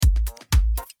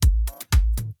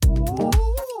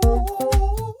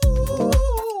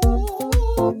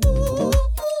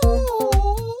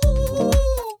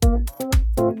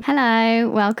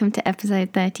welcome to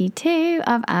episode 32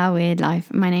 of Our Weird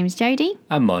Life. My name is Jodie.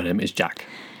 And my name is Jack.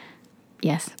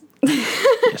 Yes.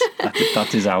 Yes,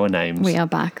 that is our names. We are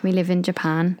back. We live in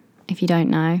Japan, if you don't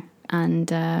know.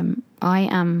 And I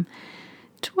am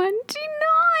 29.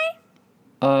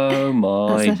 Oh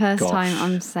my That's the first gosh. time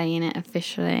I'm saying it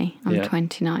officially. I'm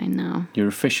 29 now. You're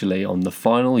officially on the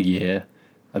final year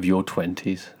of your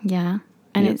 20s. Yeah.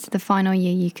 And Yep. it's the final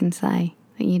year you can say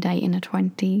that you're dating a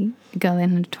girl in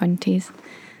her 20s.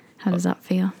 How does that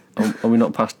feel? Are we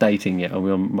not past dating yet? Are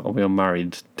we on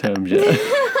married terms yet?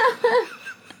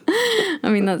 I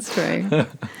mean, that's true.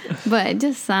 But it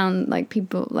just sounds like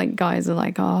people, like guys are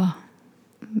like, oh,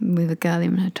 with a girl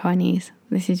in her 20s.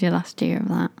 This is your last year of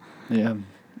that. Yeah.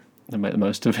 They make the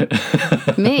most of it.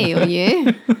 Me or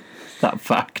you? That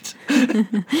fact. How does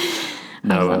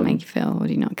that make you feel? Or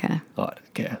do you not care? I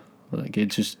don't care. Like,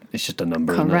 it's just a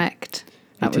number. Correct.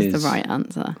 That It was is. the right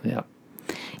answer. Yeah.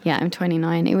 Yeah, I'm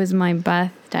 29. It was my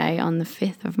birthday on the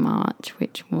 5th of March,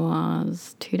 which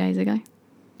was 2 days ago.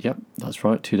 Yep, that's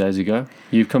right. 2 days ago.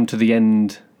 You've come to the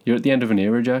end. You're at the end of an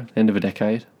era, Joe. End of a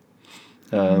decade.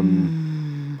 How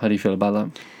do you feel about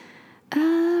that?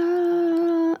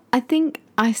 I think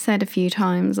I said a few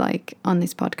times, like on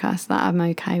this podcast, that I'm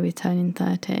okay with turning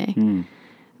 30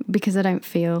 because I don't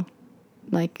feel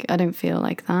like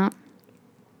that.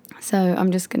 So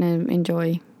I'm just going to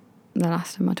enjoy the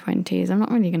last of my 20s. I'm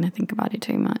not really going to think about it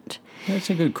too much. Yeah, it's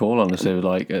a good call, honestly.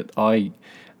 Like, I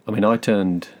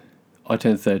turned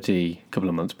 30 a couple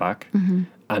of months back,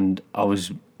 and I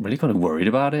was really kind of worried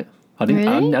about it. I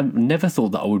never thought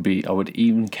that I would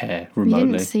even care remotely.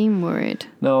 You didn't seem worried.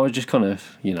 No, I was just kind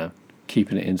of,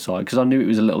 keeping it inside because I knew it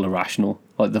was a little irrational.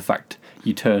 Like the fact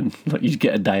you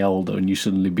get a day older and you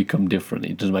suddenly become different.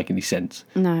 It doesn't make any sense.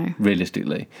 No.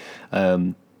 Realistically.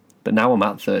 But now I'm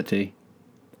at 30.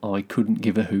 I couldn't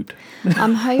give a hoot.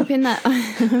 I'm hoping that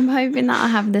I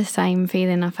have the same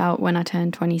feeling I felt when I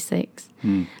turned 26.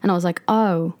 And I was like,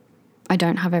 oh, I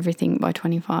don't have everything by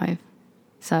 25.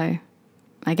 So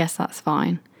I guess that's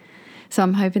fine. So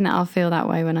I'm hoping that I'll feel that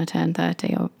way when I turn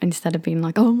 30, or instead of being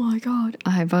like, oh my God,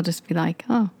 I hope I'll just be like,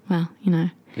 oh, well,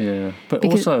 Yeah. But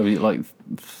Because- also, like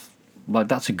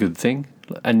that's a good thing.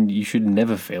 And you should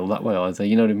never feel that way either.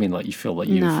 You know what I mean? Like you feel like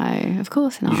No, of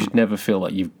course not. You should never feel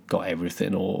like you've got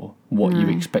everything or what you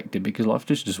expected, because life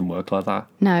just doesn't work like that.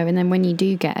 No, and then when you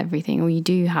do get everything, or you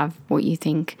do have what you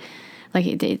think, like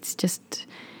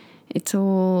it's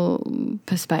all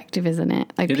perspective, isn't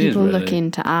it? Like It is, people really. look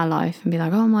into our life and be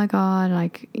like, oh my God,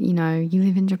 like, you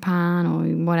live in Japan or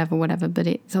whatever, but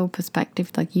it's all perspective.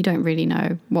 Like you don't really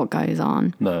know what goes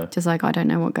on. No. Just like I don't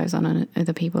know what goes on in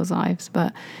other people's lives,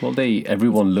 but Well,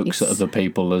 everyone looks at it's- other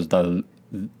people as though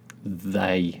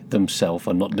they themselves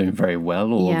are not doing very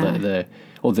well, or Yeah.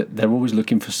 they're always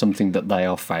looking for something that they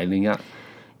are failing at.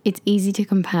 it's easy to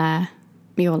compare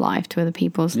your life to other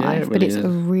people's Yeah, life, it but really it's is. a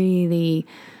really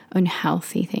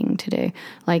unhealthy thing to do.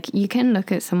 Like you can look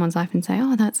at someone's life and say,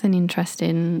 oh, that's an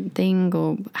interesting thing,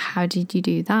 or how did you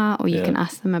do that, or you Yeah. can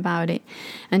ask them about it,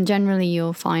 and generally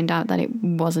you'll find out that it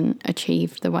wasn't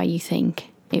achieved the way you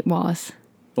think it was.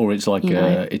 Or it's like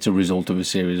know. it's a result of a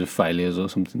series of failures or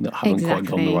something that haven't quite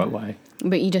gone the Exactly. right way.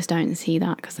 But you just don't see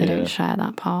that because they Yeah. don't share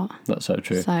that part. That's so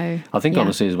true. So I think yeah.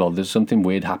 honestly as well, there's something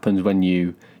weird happens when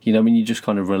when you just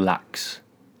kind of relax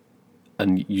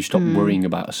and you stop worrying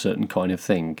about a certain kind of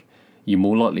thing. You're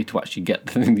more likely to actually get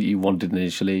the thing that you wanted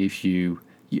initially if you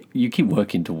keep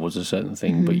working towards a certain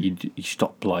thing, but you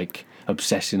stop like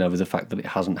obsessing over the fact that it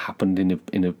hasn't happened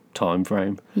in a time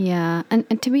frame. Yeah, and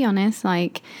to be honest,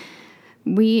 like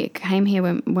we came here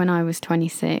when I was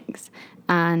 26,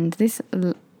 and this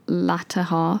latter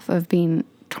half of being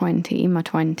 20, in my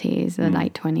 20s, the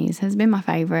late 20s, has been my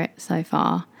favourite so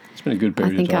far. It's been a good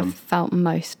period I think of time. I've felt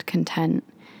most content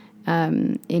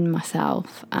in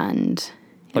myself, and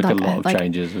Like a lot of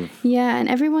changes of Yeah, and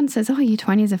everyone says, oh, your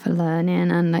 20s are for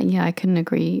learning, and I couldn't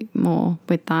agree more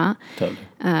with that. totally.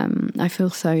 I feel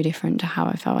so different to how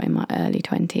I felt in my early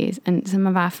 20s. And some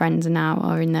of our friends now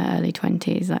are in their early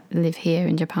 20s that live here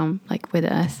in Japan, like with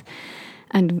us.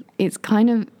 And it's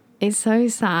so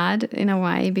sad in a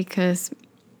way, because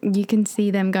you can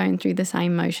see them going through the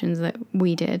same motions that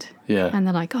we did. Yeah. And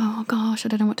they're like, oh gosh, I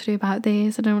don't know what to do about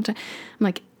this. I don't know what to... I'm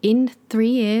like, in 3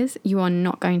 years, you are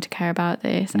not going to care about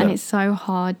this. No. And it's so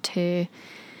hard to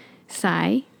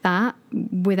say that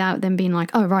without them being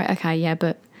like, oh, right, okay, yeah,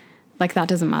 but like that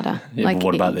doesn't matter. Yeah, like, but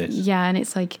what about this? Yeah, and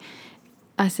it's like,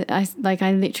 I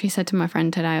literally said to my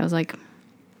friend today, I was like,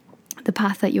 the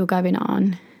path that you're going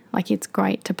on, like it's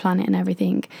great to plan it and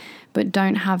everything, but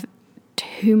don't have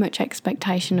too much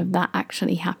expectation of that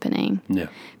actually happening. Yeah.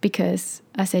 Because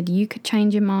I said you could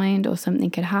change your mind or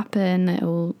something could happen that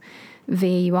will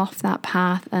veer you off that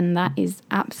path, and that is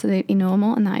absolutely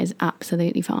normal and that is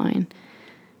absolutely fine.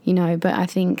 You know, but I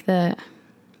think that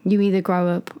you either grow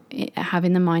up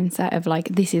having the mindset of like,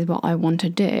 this is what I want to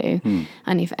do,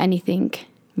 and if anything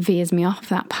veers me off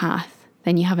that path,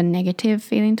 then you have a negative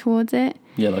feeling towards it.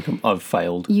 Yeah, like I've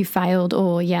failed. You failed,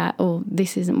 or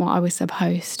this isn't what I was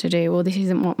supposed to do, or this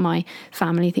isn't what my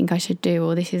family think I should do,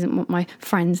 or this isn't what my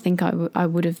friends think I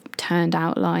would have turned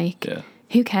out like. Yeah.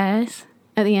 Who cares?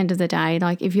 At the end of the day,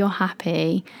 like, if you're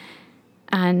happy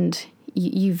and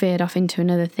you veered off into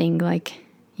another thing, like,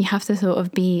 you have to sort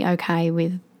of be okay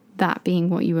with that being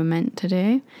what you were meant to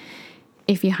do.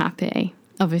 If you're happy,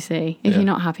 obviously. If you're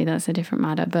not happy, that's a different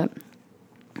matter. But,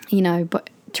 you know, but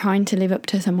trying to live up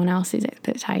to someone else's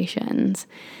expectations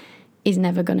is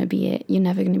never going to be it. You're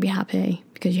never going to be happy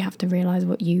because you have to realise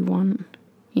what you want.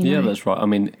 You know? Yeah, that's right. I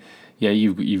mean, yeah,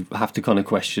 you have to kind of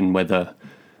question whether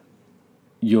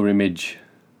your image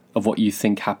of what you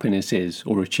think happiness is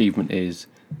or achievement is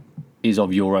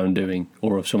of your own doing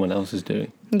or of someone else's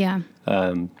doing. Yeah.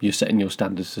 You're setting your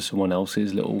standards to someone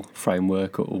else's little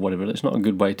framework or whatever. It's not a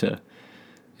good way to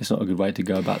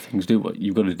go about things.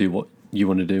 You've got to do what you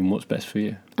want to do and what's best for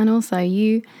you. And also,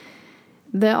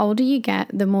 the older you get,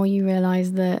 the more you realise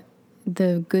that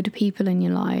the good people in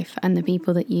your life and the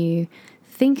people that you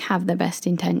think have the best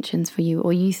intentions for you,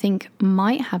 or you think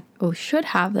might have or should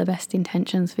have the best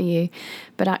intentions for you,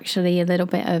 but actually a little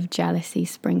bit of jealousy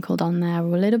sprinkled on there,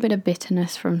 or a little bit of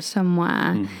bitterness from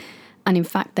somewhere, and in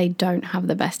fact they don't have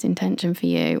the best intention for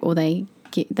you, or they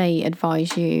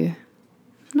advise you,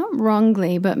 not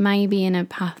wrongly, but maybe in a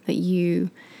path that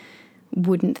you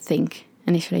wouldn't think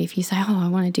initially. If you say, oh, I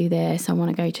want to do this, I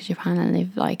want to go to Japan and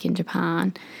live like in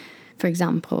Japan, for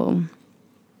example,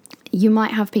 you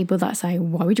might have people that say,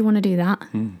 why would you want to do that?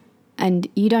 And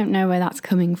you don't know where that's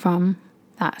coming from,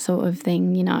 that sort of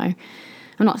thing, you know.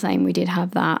 I'm not saying we did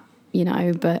have that, you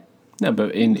know, but... No,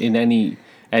 but in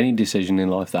any decision in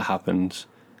life that happens,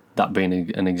 that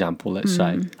being an example, let's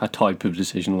say, a type of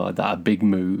decision like that, a big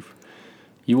move,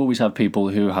 you always have people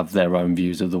who have their own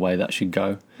views of the way that should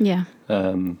go. Yeah.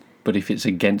 But if it's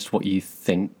against what you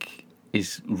think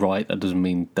is right, that doesn't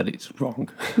mean that it's wrong.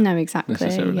 No, exactly.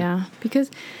 Necessarily. Yeah. Because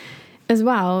as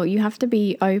well, you have to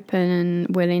be open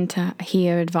and willing to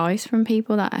hear advice from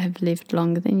people that have lived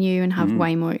longer than you and have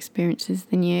way more experiences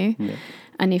than you. Yeah.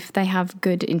 And if they have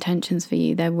good intentions for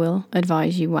you, they will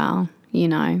advise you well, you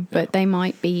know. But they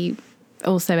might be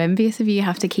also envious of you. You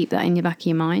have to keep that in the back of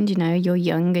your mind, you know. You're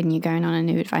young and you're going on a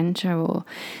new adventure or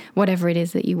whatever it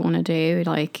is that you want to do,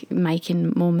 like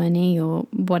making more money or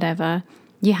whatever.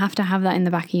 You have to have that in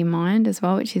the back of your mind as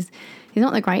well, which is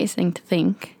not the greatest thing to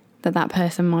think, that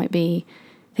person might be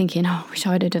thinking, oh, I wish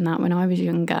I'd have done that when I was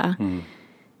younger.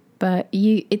 But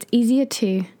it's easier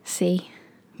to see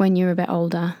when you're a bit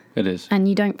older. It is. And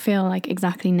you don't feel like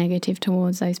exactly negative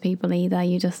towards those people either.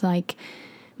 You're just like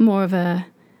more of a,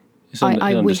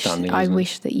 I wish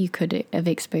that you could have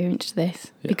experienced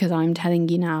this because I'm telling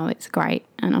you now it's great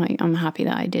and I'm happy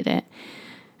that I did it.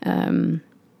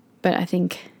 But I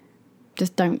think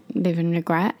just don't live in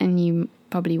regret, and you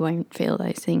probably won't feel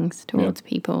those things towards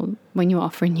people when you're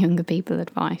offering younger people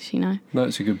advice, you know? No,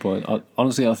 that's a good point.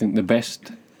 Honestly, I think the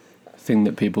best thing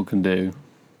that people can do,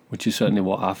 which is certainly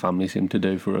what our family seemed to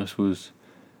do for us, was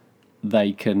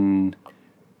they can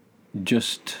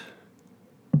just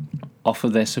offer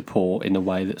their support in a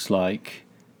way that's like,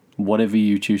 whatever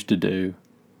you choose to do,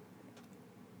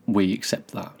 we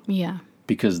accept that. Yeah.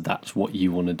 Because that's what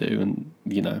you want to do, and,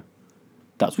 you know,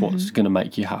 that's what's going to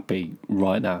make you happy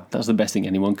right now. That's the best thing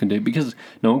anyone can do, because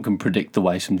no one can predict the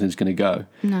way something's going to go.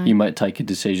 No. You might take a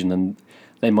decision and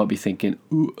they might be thinking,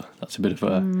 ooh, that's a bit of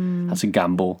that's a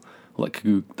gamble.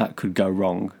 That could go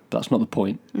wrong. But that's not the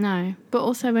point. No. But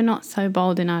also we're not so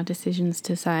bold in our decisions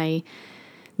to say,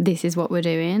 this is what we're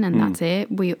doing and that's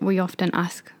it. We often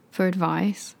ask for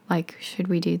advice, like, should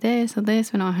we do this or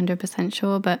this? We're not 100%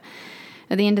 sure. But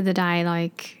at the end of the day,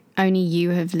 like, only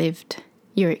you have lived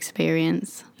your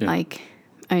experience. Like,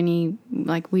 only,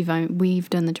 like, we've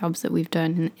done the jobs that we've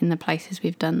done in the places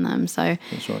we've done them. So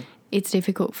that's right. It's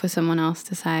difficult for someone else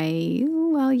to say,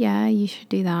 well, yeah, you should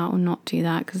do that or not do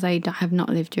that, because they have not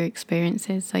lived your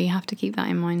experiences. So you have to keep that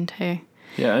in mind too.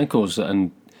 Yeah, and of course,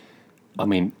 and I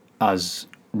mean, as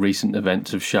recent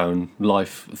events have shown,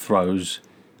 life throws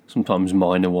sometimes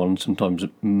minor ones, sometimes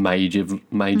major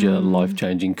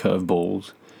life-changing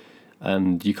curveballs,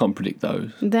 and you can't predict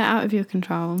those. They're out of your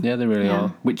control. Yeah, they really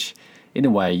are. Which, in a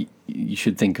way, you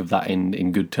should think of that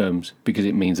in good terms, because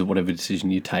it means that whatever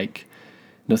decision you take,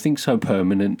 nothing's so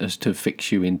permanent as to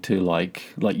fix you into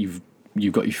like you've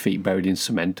got your feet buried in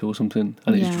cement or something,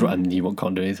 and and you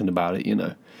can't do anything about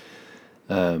it.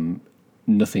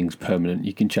 Nothing's permanent.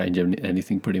 You can change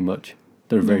anything pretty much.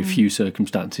 There are very few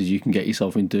circumstances you can get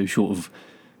yourself into, short of,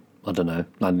 I don't know,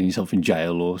 landing yourself in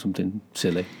jail or something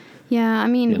silly. Yeah, I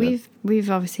mean, we've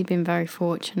obviously been very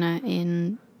fortunate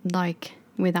in, like,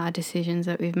 with our decisions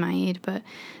that we've made, but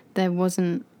there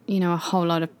wasn't, a whole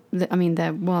lot of,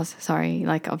 there was,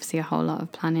 like, obviously a whole lot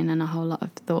of planning and a whole lot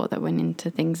of thought that went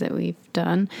into things that we've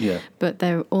done. Yeah. But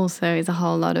there also is a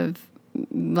whole lot of,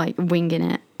 like, winging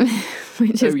it,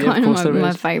 which is kind of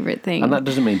my favourite thing. And that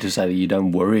doesn't mean to say that you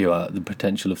don't worry about the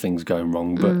potential of things going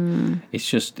wrong, but it's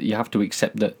just you have to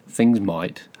accept that things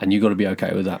might, and you've got to be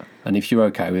okay with that. And if you're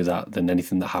okay with that, then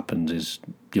anything that happens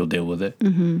you'll deal with it.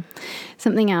 Mm-hmm.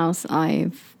 Something else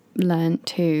I've learned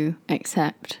to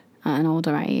accept at an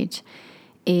older age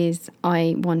is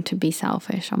I want to be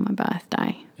selfish on my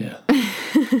birthday. Yeah.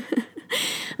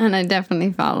 And I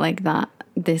definitely felt like that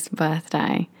this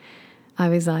birthday. I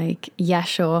was like, yeah,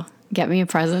 sure, get me a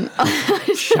present.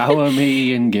 Shower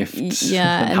me in gifts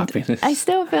and happiness. I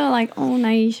still feel like, oh no,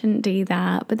 you shouldn't do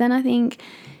that. But then I think,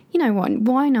 you know what,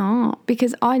 why not?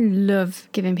 Because I love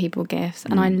giving people gifts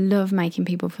and I love making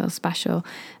people feel special,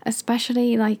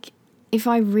 especially like if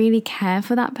I really care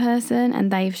for that person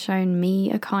and they've shown me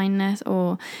a kindness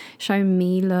or shown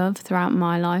me love throughout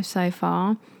my life so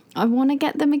far. I want to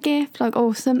get them a gift, like,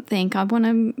 or something. I want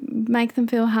to make them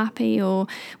feel happy or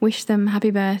wish them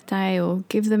happy birthday or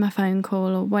give them a phone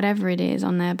call or whatever it is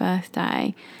on their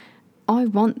birthday. I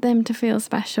want them to feel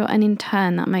special, and in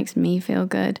turn that makes me feel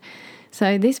good.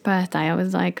 So this birthday I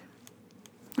was like,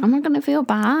 I'm not going to feel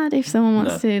bad if someone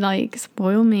wants to like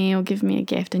spoil me or give me a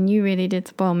gift, and you really did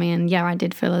spoil me, and yeah, I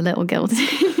did feel a little guilty.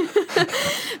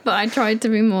 But I tried to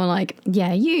be more like,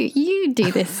 yeah, you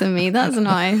do this for me. That's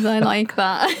nice. I like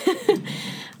that.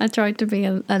 I tried to be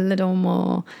a little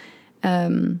more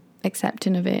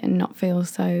accepting of it and not feel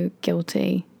so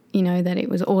guilty, that it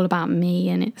was all about me.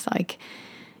 And it's like,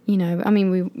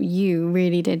 you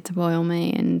really did spoil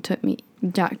me and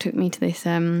Jack took me to this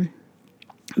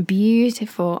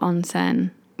beautiful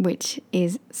onsen, which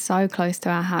is so close to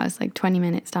our house, like 20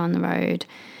 minutes down the road.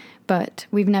 But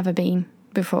we've never been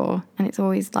before, and it's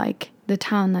always like the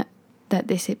town that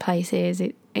this place is,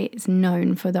 it's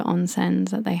known for the onsens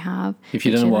that they have. If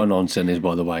you don't know what an onsen is,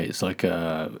 by the way, it's like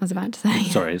I was about to say,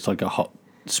 sorry, it's like a hot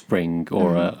spring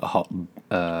or a hot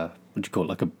what do you call it,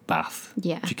 like a bath,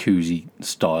 jacuzzi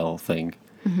style thing.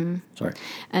 Sorry.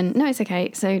 And no, it's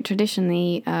okay. So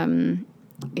traditionally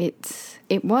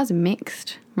it was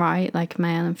mixed, right, like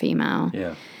male and female,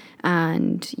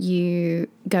 and you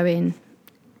go in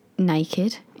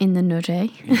naked in the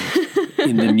nudie.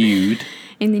 In the nude.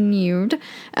 In the nude.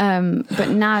 But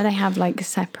now they have like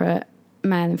separate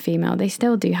male and female. They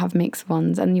still do have mixed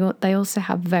ones, and they also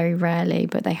have, very rarely,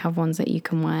 but they have ones that you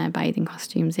can wear bathing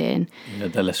costumes in. Yeah,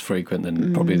 they're less frequent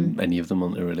than probably any of them,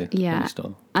 aren't they, really? Yeah.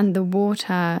 And the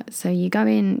water, so you go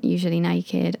in usually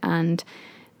naked, and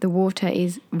the water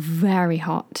is very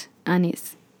hot, and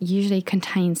it's usually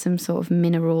contains some sort of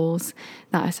minerals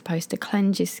that are supposed to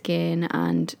cleanse your skin,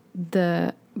 and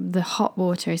the hot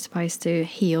water is supposed to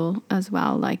heal as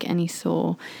well, like any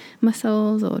sore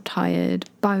muscles or tired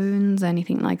bones,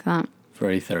 anything like that.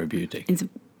 Very therapeutic. It's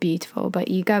beautiful. But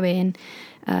you go in,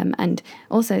 and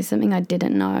also something I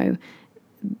didn't know,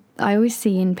 I always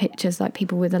see in pictures like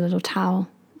people with a little towel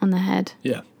on their head.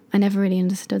 Yeah. I never really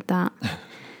understood that.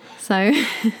 So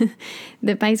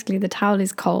basically the towel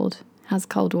is cold, has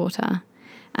cold water,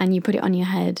 and you put it on your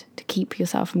head to keep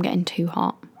yourself from getting too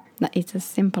hot. It's as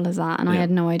simple as that. And I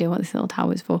had no idea what this little towel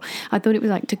was for. I thought it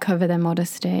was like to cover their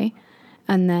modesty,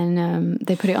 and then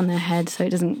they put it on their head so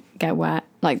it doesn't get wet.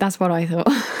 Like, that's what I thought.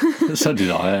 So did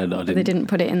I. They didn't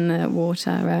put it in the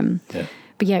water.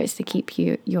 But yeah, it's to keep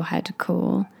your head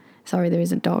cool. Sorry, there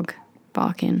is a dog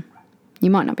barking. You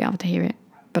might not be able to hear it,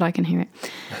 but I can hear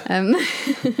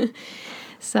it.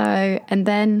 So, and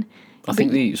then I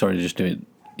think sorry, just to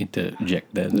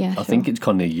interject there. Yeah, I think it's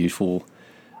kind of useful.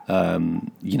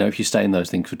 If you stay in those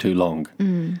things for too long,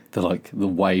 the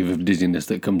wave of dizziness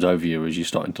that comes over you as you're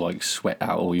starting to like sweat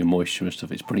out all your moisture and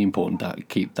stuff. It's pretty important to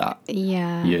keep that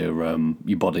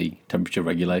your body temperature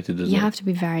regulated. You have to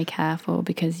be very careful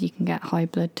because you can get high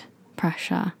blood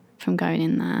pressure from going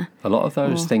in there. A lot of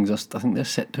those things, I think they're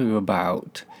set to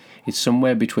about. It's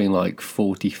somewhere between like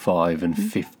 45 and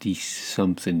 50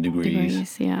 something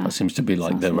degrees. Yeah. That seems to be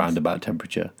like the roundabout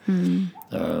temperature.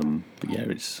 But yeah,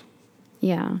 it's.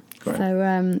 Yeah. Great.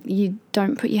 So you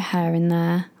don't put your hair in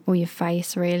there or your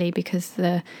face really, because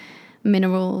the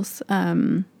minerals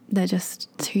they're just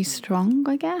too strong,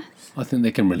 I guess. I think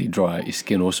they can really dry out your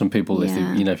skin, or some people, if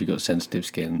Yeah. if you've got sensitive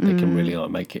skin, they can really like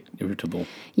make it irritable.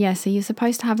 Yeah, so you're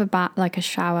supposed to have a bath, like a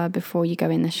shower before you go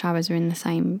in. The showers are in the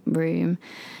same room,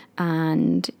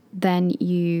 and then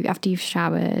after you've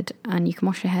showered, and you can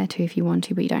wash your hair too if you want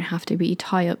to, but you don't have to. But you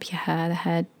tie up your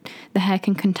hair. The hair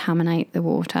can contaminate the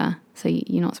water, so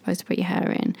you're not supposed to put your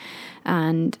hair in.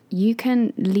 And you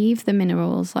can leave the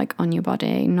minerals like on your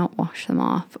body, not wash them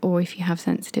off. Or if you have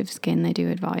sensitive skin, they do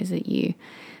advise that you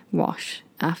wash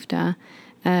after.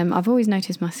 I've always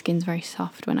noticed my skin's very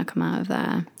soft when I come out of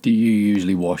there. Do you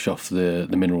usually wash off the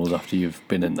minerals after you've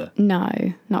been in there?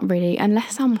 No, not really,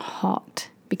 unless I'm hot,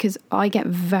 because I get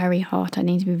very hot. I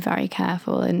need to be very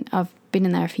careful, and I've been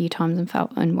in there a few times and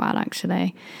felt unwell,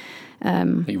 actually.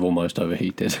 You've almost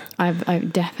overheated.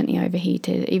 I've definitely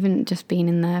overheated. Even just being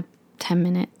in there 10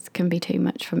 minutes can be too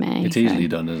much for me. It's easily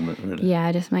done, isn't it, really?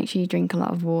 Yeah, just make sure you drink a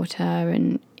lot of water,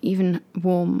 and even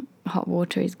warm hot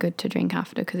water is good to drink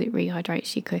after because it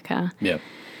rehydrates you quicker. Yeah.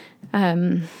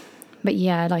 But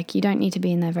yeah, like you don't need to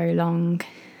be in there very long.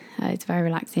 It's very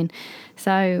relaxing.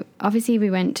 So obviously we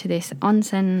went to this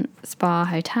onsen spa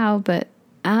hotel, but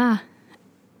our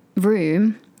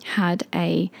room had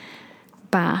a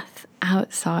bath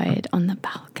outside on the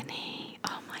balcony.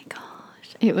 Oh my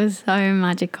gosh. It was so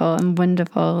magical and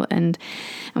wonderful, and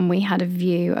we had a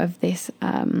view of this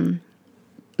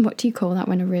what do you call that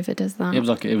when a river does that?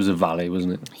 It was a valley,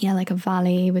 wasn't it? Yeah, like a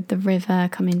valley with the river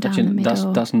coming down the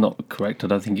middle. That's not correct. I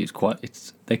don't think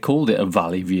they called it a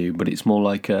valley view, but it's more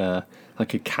like a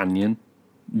canyon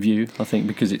view, I think,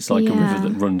 because it's like a river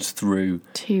that runs through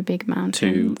two big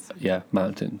mountains.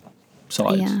 Mountain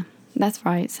sides. Yeah, that's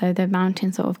right. So the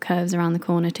mountain sort of curves around the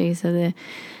corner too. So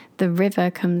the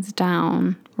river comes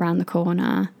down around the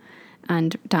corner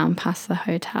and down past the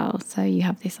hotel. So you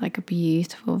have this like a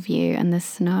beautiful view, and the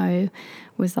snow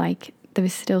was like, there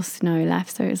was still snow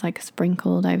left, so it was like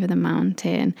sprinkled over the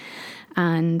mountain,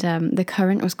 and the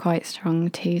current was quite strong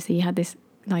too, so you had this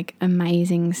like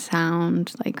amazing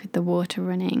sound like with the water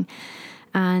running,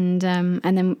 and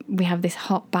then we have this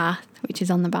hot bath which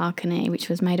is on the balcony, which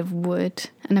was made of wood,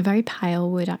 and a very pale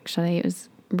wood actually. It was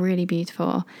really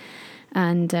beautiful,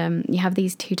 and you have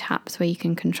these two taps where you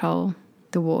can control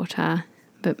the water,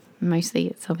 but mostly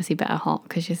it's obviously better hot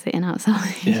because you're sitting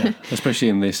outside. Yeah, especially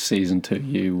in this season too,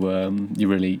 you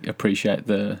really appreciate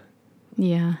the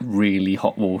really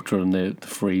hot water and the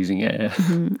freezing air.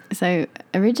 Mm-hmm. So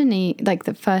originally, like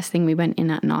the first thing we went in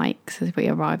at night, because we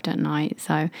arrived at night,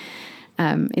 so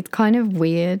it's kind of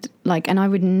weird, like, and I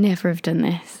would never have done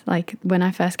this. Like when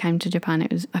I first came to Japan,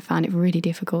 I found it really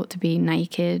difficult to be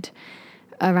naked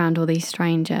around all these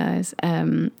strangers,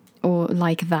 or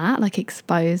like that, like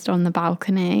exposed on the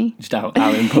balcony. Just out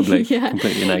in public,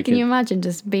 completely naked. Can you imagine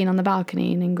just being on the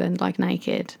balcony in England, like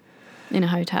naked, in a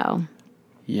hotel?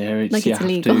 Yeah, it's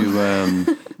illegal.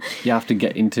 You have to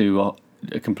get into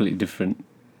a completely different,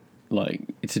 like,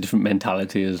 it's a different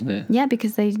mentality, isn't it? Yeah,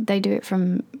 because they do it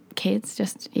from kids,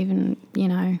 just even,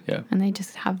 and they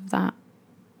just have that,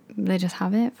 they just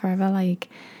have it forever. Like,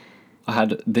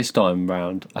 this time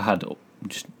round,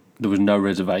 there was no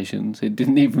reservations. It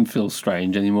didn't even feel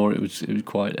strange anymore. It was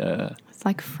quite. It's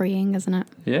like freeing, isn't it?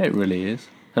 Yeah, it really is.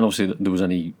 And obviously, there was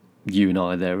only you and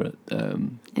I there at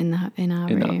in our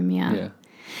room. Yeah.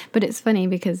 But it's funny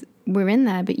because we're in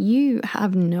there, but you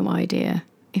have no idea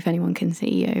if anyone can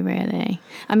see you, really.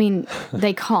 I mean,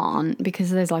 they can't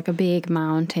because there's like a big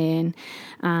mountain,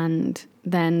 and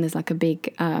then there's like a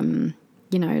big,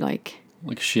 like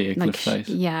a sheer cliff face.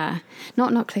 Yeah,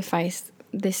 not cliff face.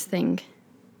 This thing.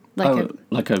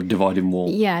 Like a dividing wall.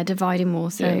 Yeah, dividing wall.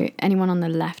 So anyone on the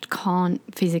left can't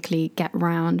physically get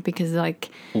round because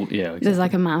exactly. There's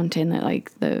like a mountain that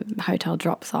like the hotel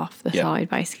drops off the side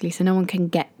basically. So no one can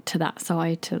get to that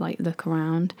side to like look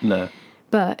around. No.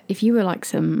 But if you were like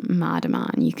some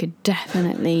madman, you could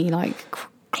definitely like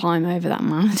climb over that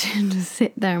mountain and just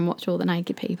sit there and watch all the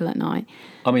naked people at night.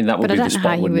 I mean, that would be the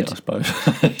spot, wouldn't it, I suppose?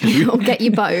 Or get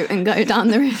your boat and go down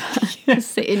the river.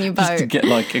 Just sit in your boat. Just to get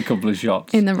like a couple of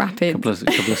shots. In the rapids. A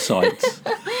couple of sights.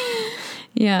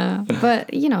 Yeah.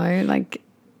 But, like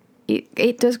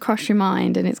it does cross your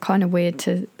mind, and it's kind of weird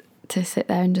to sit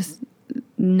there and just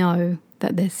know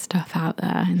that there's stuff out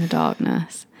there in the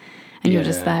darkness. And you're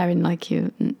just there in like your,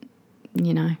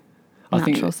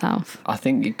 natural self. I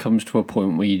think it comes to a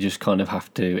point where you just kind of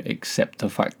have to accept the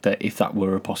fact that if that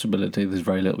were a possibility, there's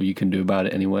very little you can do about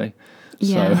it anyway.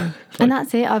 Yeah, so, and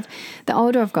that's it. The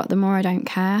older I've got, the more I don't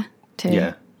care too.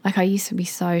 Yeah. Like I used to be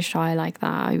so shy like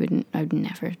that. I would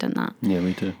never have done that. Yeah,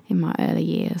 me too. In my early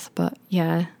years, but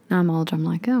yeah, now I'm older. I'm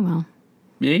like, oh well.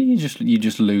 Yeah, you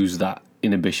just lose that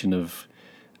inhibition of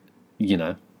you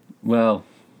know, well,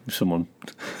 someone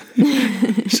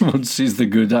sees the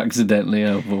good accidentally.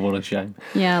 Oh, well, what a shame.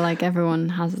 Yeah, like everyone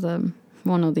has them,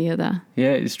 one or the other.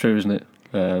 Yeah, it's true, isn't it?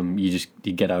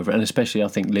 You get over it, and especially I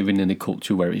think living in a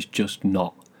culture where it's just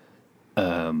not.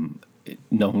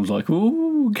 No one's like,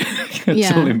 ooh,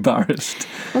 gets all embarrassed.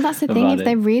 Well, that's the thing. If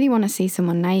they really want to see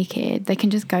someone naked, they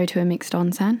can just go to a mixed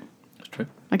onsen. That's true.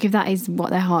 Like if that is what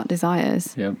their heart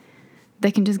desires,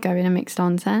 they can just go in a mixed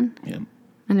onsen. Yeah.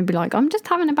 And they'd be like, I'm just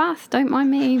having a bath, don't mind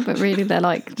me. But really, they're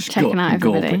like checking out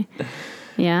everybody.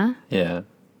 Yeah. Yeah.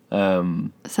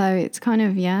 So it's kind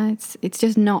of, it's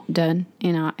just not done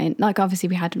like obviously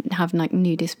we have like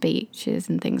nudist beaches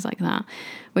and things like that,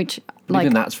 which like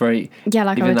even that's very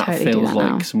like even I would that totally feels do that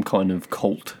like now. some kind of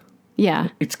cult. Yeah,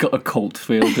 it's got a cult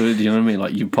feel to it. Do you know what I mean?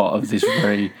 Like you're part of this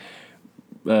very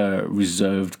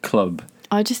reserved club.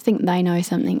 I just think they know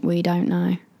something we don't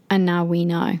know, and now we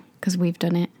know because we've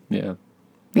done it. Yeah,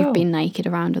 we've been naked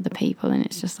around other people, and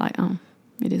it's just like, oh,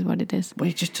 it is what it is. But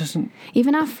it just doesn't.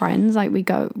 Even our friends, like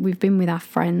we've been with our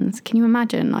friends. Can you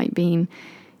imagine like being,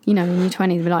 in your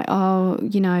 20s, be like, oh,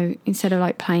 instead of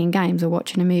like playing games or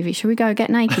watching a movie, should we go get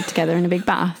naked together in a big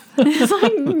bath? It's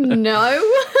like,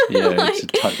 no. Yeah, like,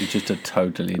 it's just a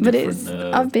totally but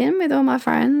different. I've been with all my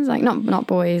friends, like not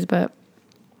boys, but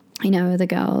other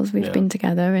girls. We've been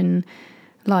together, and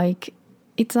like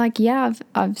it's like, yeah,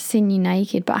 I've seen you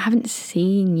naked, but I haven't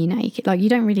seen you naked. Like you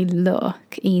don't really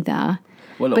look either.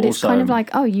 Well, but also, it's kind of like,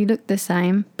 oh, you look the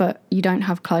same, but you don't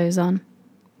have clothes on.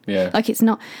 Yeah. Like it's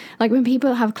not like when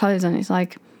people have clothes on, it's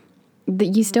like that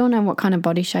you still know what kind of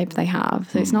body shape they have.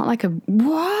 So it's not like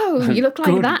whoa, you look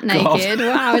like that naked.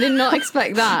 Wow, I did not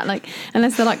expect that. Like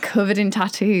unless they're like covered in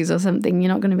tattoos or something,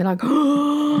 you're not going to be like,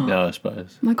 oh, no, I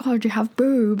suppose. My God, you have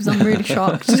boobs. I'm really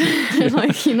shocked.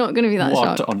 Like you're not going to be that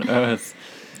shocked. What on earth?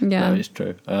 Yeah, no, it's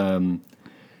true.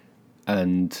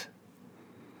 And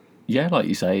yeah, like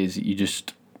you say, is you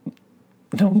just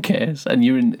no one cares, and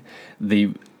you're in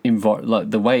the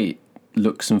like the way it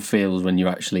looks and feels when you're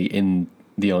actually in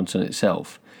the onsen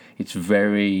itself. It's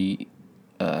very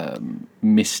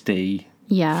misty.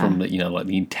 Yeah. From the like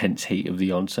the intense heat of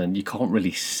the onsen, you can't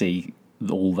really see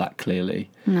all that clearly.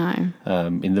 No.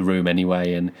 In the room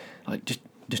anyway, and like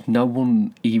just no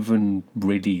one even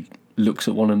really looks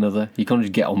at one another. You can't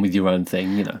just get on with your own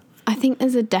thing, I think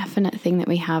there's a definite thing that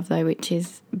we have though, which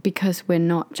is because we're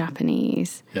not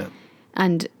Japanese. Yeah.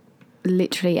 And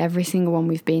literally every single one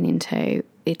we've been into,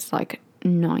 it's like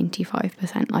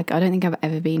 95%. Like I don't think I've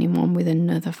ever been in one with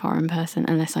another foreign person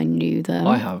unless I knew them.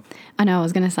 I have. I know I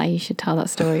was going to say you should tell that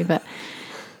story, but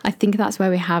I think that's where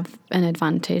we have an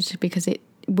advantage because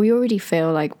we already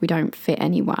feel like we don't fit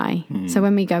anyway. So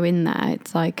when we go in there,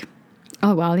 it's like,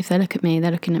 oh well, if they look at me,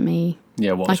 they're looking at me.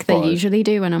 Yeah, what like they usually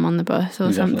do when I'm on the bus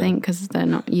or something because they're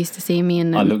not used to seeing me.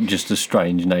 And I look just as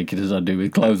strange naked as I do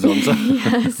with clothes on. So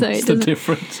yeah, so it's the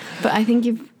difference. But I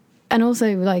think and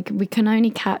also like we can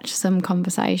only catch some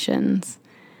conversations,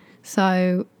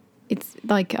 so it's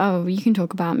like, oh, you can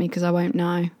talk about me because I won't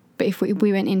know. But if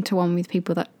we went into one with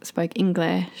people that spoke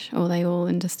English or they all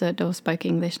understood or spoke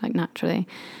English like naturally,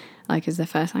 like as their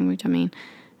first language, I mean,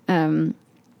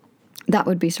 that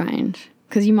would be strange.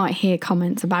 Because you might hear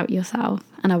comments about yourself,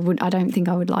 and I don't think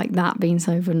I would like that, being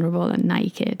so vulnerable and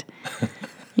naked.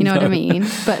 You know what I mean?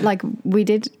 But like we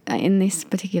did in this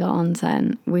particular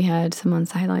onsen, we heard someone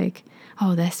say like,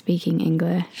 "Oh, they're speaking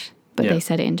English," but they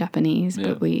said it in Japanese. Yeah.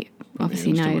 But we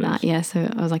obviously know that. Yeah, so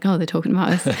I was like, "Oh, they're talking about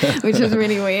us," which was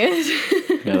really weird.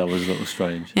 Yeah, that was a little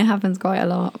strange. It happens quite a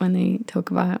lot when they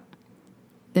talk about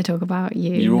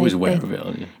you. You're always aware of it,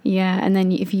 aren't you? Yeah, and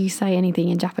then if you say anything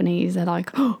in Japanese, they're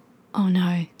like, oh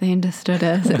no, they understood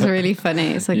us. It's really funny.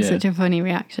 It's like such a funny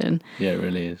reaction. Yeah, it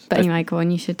really is. But anyway, go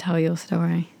on, you should tell your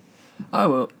story. Oh,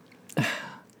 well,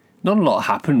 not a lot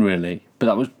happened really, but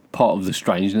that was part of the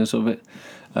strangeness of it.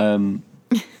 One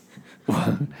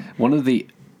of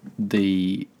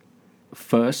the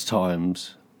first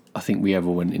times I think we ever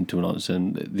went into an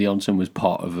onsen, the onsen was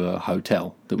part of a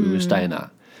hotel that we were staying at.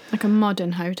 Like a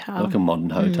modern hotel. Like a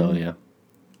modern hotel, yeah.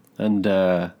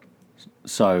 And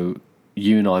so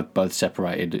you and I both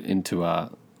separated into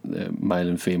our male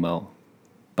and female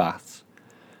baths.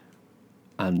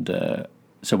 And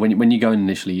so when you go in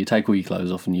initially, you take all your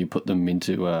clothes off and you put them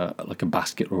into like a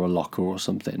basket or a locker or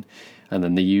something. And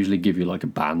then they usually give you like a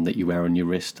band that you wear on your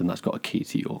wrist, and that's got a key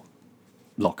to your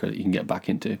locker that you can get back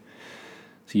into.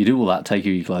 So you do all that, take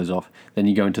your clothes off. Then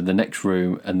you go into the next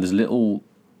room, and there's little,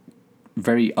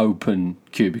 very open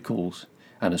cubicles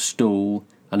and a stool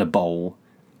and a bowl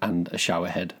and a shower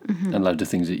head and loads of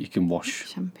things that you can wash.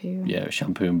 Shampoo. Yeah,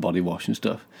 shampoo and body wash and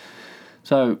stuff.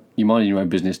 So you mind your own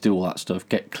business, do all that stuff,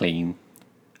 get clean,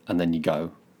 and then you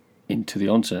go into the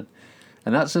onsen.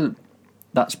 And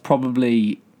that's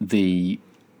probably the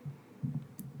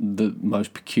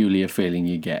most peculiar feeling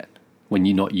you get when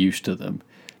you're not used to them,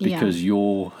 because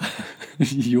you're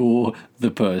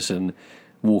the person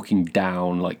walking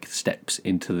down like steps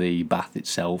into the bath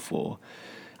itself,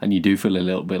 and you do feel a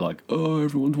little bit like, oh,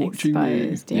 everyone's watching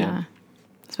exposed, me. Yeah.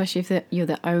 Especially if you're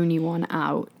the only one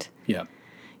out. Yeah.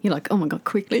 You're like, oh my God,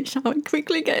 quickly shower,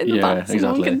 quickly get in the bath so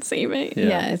no one can see me.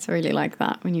 Yeah, it's really like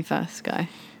that when you first go.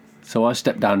 So I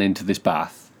stepped down into this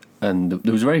bath, and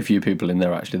there was very few people in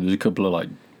there actually. There was a couple of like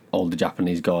older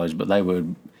Japanese guys, but they were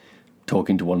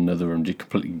talking to one another and just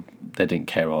completely, they didn't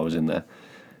care I was in there.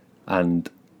 And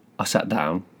I sat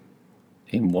down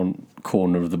in one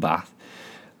corner of the bath,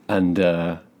 and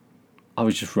I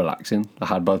was just relaxing. I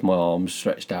had both my arms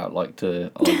stretched out like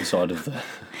to either side of the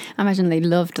I imagine they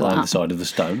loved that. either side of the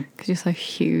stone. Because you're so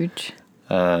huge.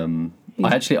 I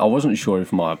wasn't sure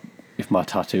if my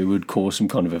tattoo would cause some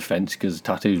kind of offence, because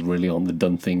tattoo's really on the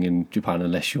done thing in Japan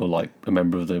unless you're like a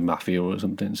member of the mafia or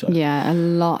something. So yeah, a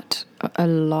lot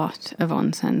of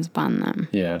onsens ban them.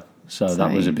 Yeah, so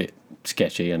that was a bit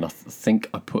sketchy, and I think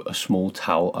I put a small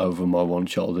towel over my one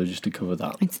shoulder just to cover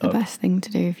that. It's the best thing to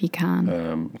do if you can.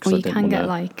 Or you can get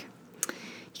like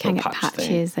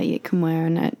patches that you can wear,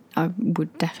 and I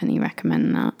would definitely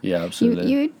recommend that. Yeah,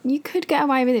 absolutely. You could get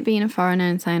away with it being a foreigner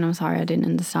and saying, I'm sorry, I didn't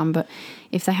understand, but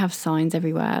if they have signs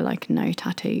everywhere like no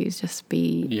tattoos, just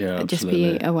be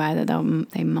aware that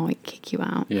they might kick you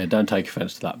out. Yeah, don't take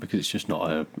offence to that, because it's just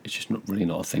not really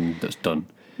not a thing that's done.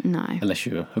 No. Unless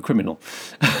you're a criminal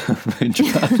in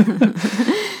Japan.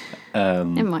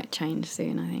 It might change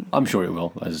soon, I think. I'm sure it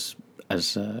will, as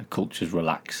cultures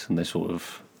relax and they sort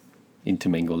of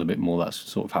intermingle a bit more. That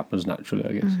sort of happens naturally,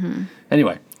 I guess. Mm-hmm.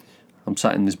 Anyway, I'm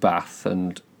sat in this bath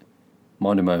and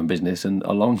minding my own business, and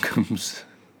along comes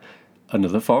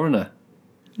another foreigner.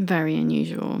 Very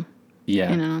unusual.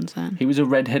 Yeah. In an onsen. He was a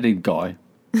red-headed guy.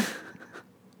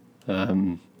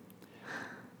 And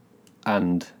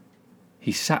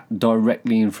he sat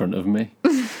directly in front of me.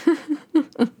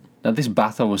 Now, this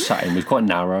bath I was sat in was quite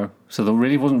narrow, so there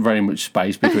really wasn't very much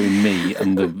space between me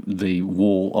and the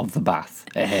wall of the bath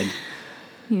ahead.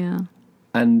 Yeah.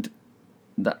 And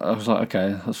I was like,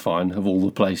 okay, that's fine. Of all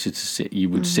the places to sit, you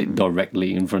would sit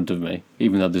directly in front of me,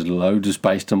 even though there's loads of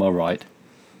space to my right.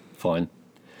 Fine.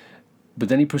 But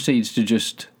then he proceeds to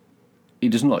he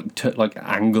doesn't like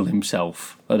angle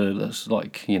himself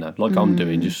like I'm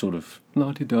doing, just sort of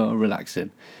la-di-da, relaxing.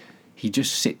 He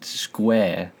just sits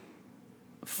square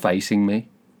facing me,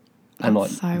 and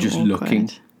That's so just awkward. looking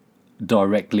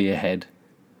directly ahead.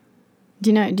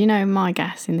 Do you know my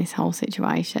guess in this whole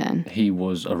situation? He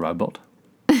was a robot.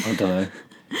 I don't know.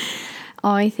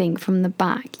 I think from the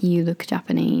back you look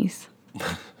Japanese.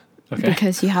 Okay.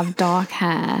 Because you have dark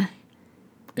hair.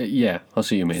 Yeah, I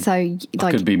see what you mean. So, like,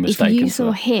 I could be mistaken. If you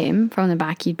saw him from the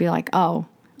back, you'd be like, oh,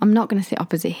 I'm not going to sit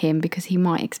opposite him because he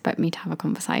might expect me to have a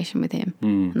conversation with him.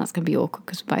 And that's going to be awkward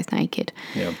because we're both naked.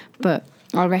 Yeah. But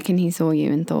I reckon he saw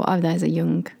you and thought, oh, there's a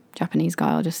young Japanese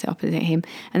guy, I'll just sit opposite him.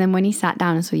 And then when he sat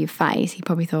down and saw your face, he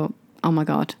probably thought, oh my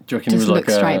God, do you reckon just it was look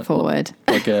straight forward.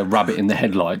 Like a rabbit in the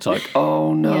headlights, like,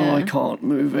 oh no, Yeah. I can't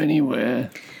move anywhere.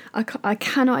 I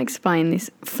cannot explain this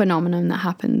phenomenon that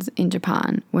happens in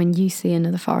Japan when you see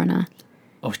another foreigner.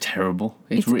 Oh, it's terrible.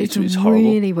 It's It's horrible.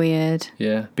 really weird.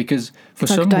 Yeah, because for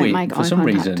It's like, some don't make eye contact.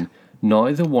 reason,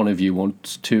 neither one of you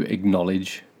wants to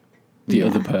acknowledge the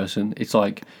other person. It's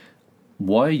like,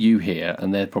 why are you here?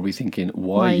 And they're probably thinking,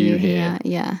 why are you here?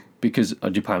 Yeah. Because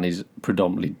Japan is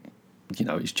predominantly,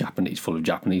 it's Japanese, full of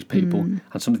Japanese people. And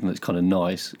something that's kind of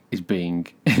nice is being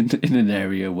in an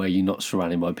area where you're not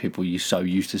surrounded by people you're so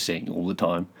used to seeing all the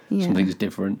time. Yeah. Something that's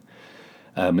different.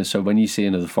 And so when you see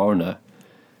another foreigner,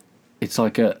 it's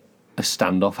like a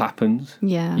standoff happens.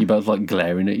 Yeah. You're both like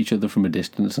glaring at each other from a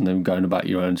distance and then going about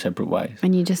your own separate ways.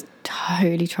 And you just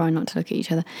totally try not to look at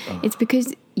each other. It's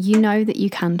because you know that you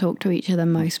can talk to each other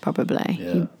most probably.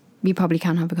 Yeah. You probably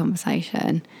can have a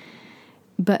conversation.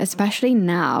 But especially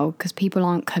now, because people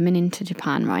aren't coming into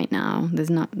Japan right now,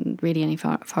 there's not really any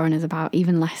foreigners about,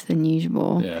 even less than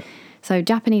usual. Yeah. So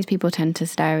Japanese people tend to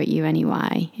stare at you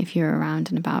anyway if you're around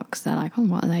and about, because they're like, oh,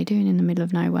 what are they doing in the middle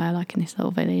of nowhere, like in this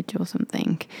little village or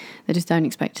something? They just don't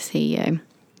expect to see you.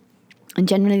 And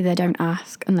generally they don't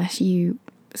ask unless you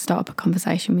start up a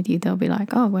conversation with you. They'll be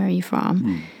like, oh, where are you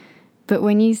from? But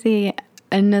when you see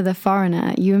another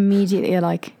foreigner, you immediately are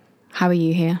like, how are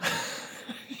you here?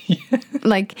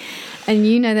 Like, and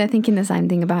they're thinking the same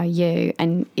thing about you,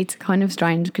 and it's kind of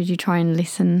strange because you try and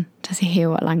listen to hear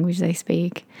what language they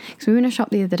speak. Because we were in a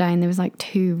shop the other day and there was like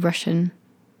 2 Russian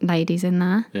ladies in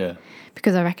there. Yeah.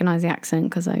 Because I recognised the accent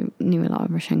because I knew a lot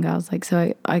of Russian girls. Like,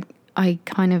 so I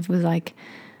kind of was like,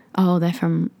 oh, they're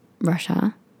from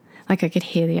Russia. Like, I could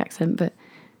hear the accent, but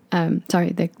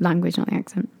sorry, the language, not the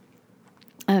accent.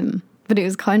 But it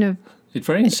was kind of, It's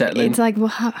very unsettling. it's like, well,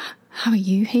 how are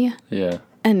you here? Yeah.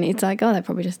 And it's like, oh, they're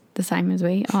probably just the same as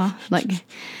we are. Like,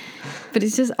 but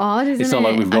it's just odd, isn't it? It's not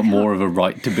like we've got more of a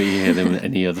right to be here than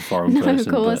any other foreign No, person.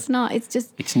 of course but not. It's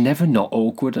just, it's never not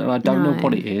awkward, and I don't know No.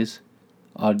 what it is.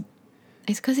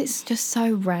 it's because it's just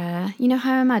so rare. You know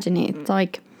how I imagine it?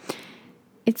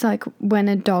 It's like when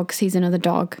a dog sees another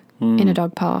dog in a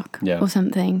dog park Yeah. or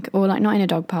something, or like not in a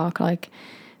dog park, like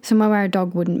somewhere where a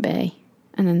dog wouldn't be,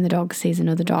 and then the dog sees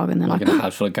another dog, and they're Like like, in a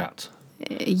house full of cats.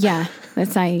 yeah.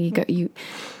 Let's say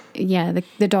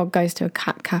the dog goes to a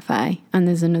cat cafe and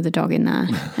there's another dog in there,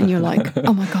 and you're like,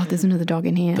 oh my god, there's another dog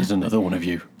in here. There's another one of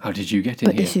you. How did you get in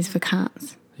But here? this is for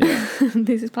cats. Yeah.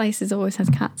 This place always has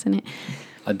cats in it.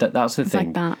 That's the It's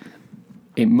thing. like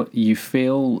that. You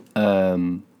feel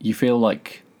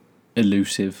like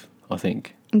elusive, I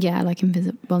think. Yeah, like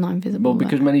invisible. Well, not invisible. Well,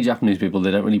 because many Japanese people,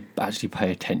 they don't really actually pay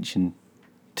attention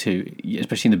to,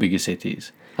 especially in the bigger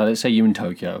cities. Like, let's say you're in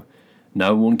Tokyo,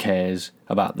 no one cares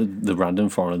about the random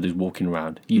foreigner who's walking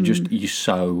around. You're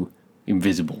so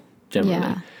invisible generally,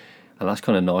 Yeah. and that's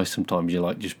kind of nice. Sometimes you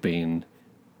like just being,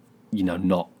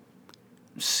 not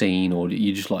seen, or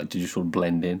you just like to just sort of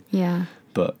blend in. Yeah.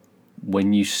 But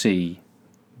when you see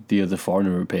the other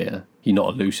foreigner appear, you're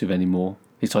not elusive anymore.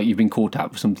 It's like you've been caught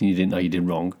out for something you didn't know you did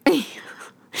wrong.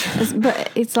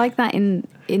 But it's like that in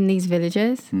these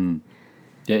villages.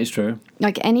 Yeah, it's true.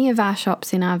 Like any of our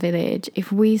shops in our village,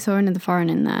 if we saw another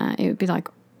foreigner in there, it would be like,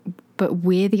 but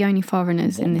we're the only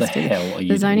foreigners in What this the village. hell are you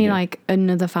There's doing only here? like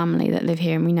another family that live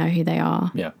here and we know who they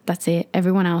are. Yeah. That's it.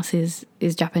 Everyone else is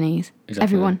Japanese. Exactly.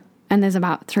 Everyone. And there's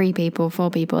about 4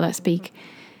 people that speak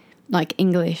like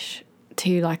English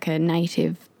to like a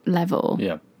native level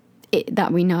Yeah.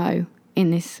 that we know in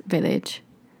this village.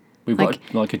 We've got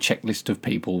like a checklist of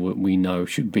people that we know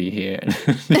should be here.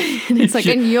 And it's like,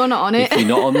 and you're not on it. If you're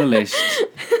not on the list,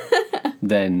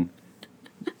 then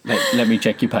let me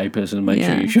check your papers and make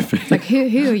sure you should be. Like, who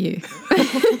are you?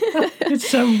 It's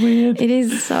so weird. It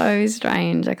is so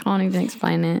strange. I can't even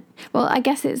explain it. Well, I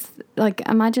guess it's like,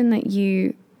 imagine that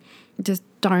you just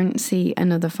don't see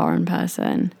another foreign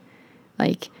person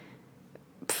like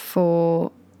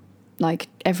for like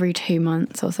every 2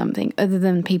 months or something, other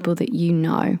than people that you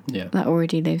know that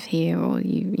already live here or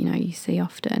you see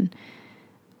often.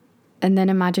 And then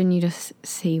imagine you just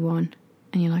see one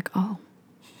and you're like, oh,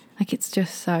 like it's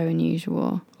just so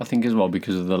unusual. I think as well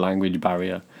because of the language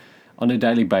barrier. On a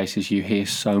daily basis, you hear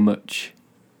so much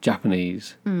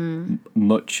Japanese,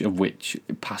 much of which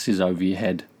passes over your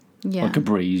head. Yeah. Like a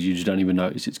breeze, you just don't even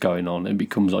notice it's going on. It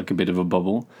becomes like a bit of a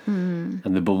bubble, and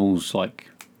the bubble's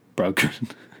like broken.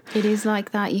 It is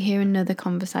like that. You hear another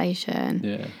conversation,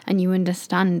 Yeah. and you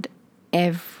understand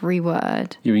every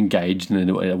word. You're engaged in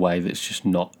a way that's just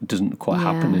doesn't quite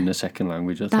happen in the second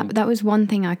language. I think That was one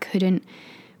thing I couldn't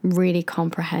really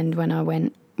comprehend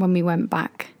when we went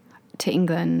back to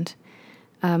England.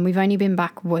 We've only been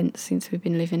back once since we've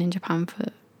been living in Japan for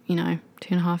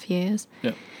 2.5 years.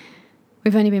 Yeah.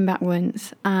 We've only been back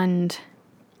once, and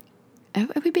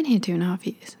have we been here 2.5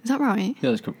 years? Is that right? Yeah,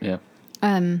 that's cool. Yeah.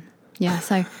 Yeah,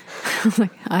 so I was like,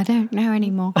 I don't know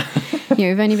anymore.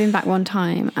 We've only been back one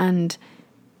time, and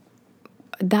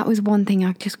that was one thing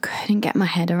I just couldn't get my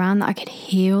head around, that I could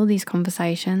hear all these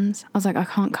conversations. I was like, I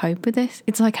can't cope with this.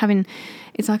 It's like having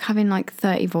like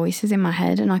 30 voices in my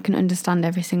head, and I can understand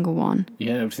every single one.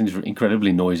 Yeah, everything's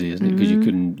incredibly noisy, isn't it? Because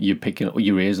you're picking up,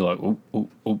 your ears are like, oh, oh,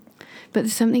 oh. But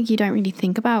there's something you don't really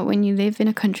think about when you live in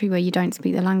a country where you don't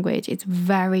speak the language. It's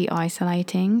very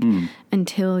isolating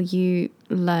until you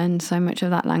learn so much of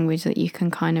that language that you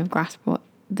can kind of grasp what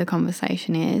the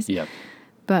conversation is. Yeah.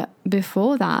 But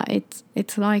before that,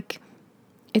 it's like,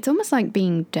 it's almost like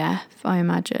being deaf, I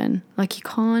imagine. Like you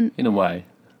can't... In a way.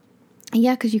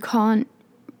 Yeah, because you can't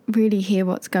really hear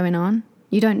what's going on.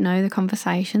 You don't know the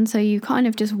conversation, so you kind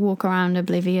of just walk around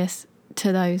oblivious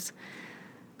to those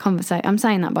conversations. I'm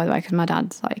saying that, by the way, because my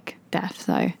dad's like deaf,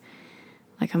 so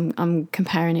like I'm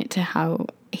comparing it to how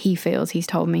he feels. He's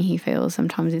told me he feels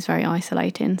sometimes it's very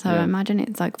isolating, so I imagine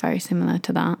it's like very similar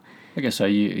to that. I guess so.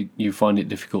 You find it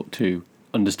difficult to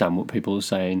understand what people are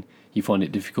saying. You find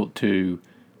it difficult to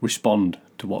respond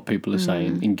to what people are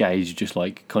saying, engage just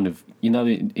like kind of,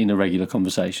 in a regular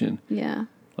conversation. Yeah.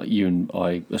 Like you and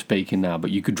I are speaking now,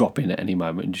 but you could drop in at any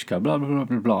moment and just go blah, blah, blah,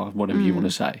 blah, blah, whatever you want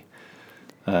to say.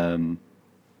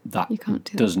 That You can't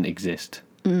do that. doesn't exist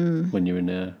when you're in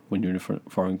a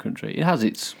foreign country. It has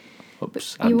its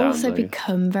ups and You downs. also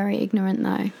become very ignorant,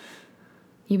 though.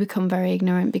 You become very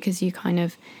ignorant because you kind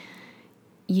of,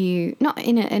 not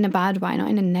in a bad way, not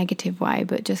in a negative way,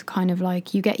 but just kind of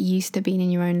like you get used to being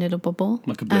in your own little bubble.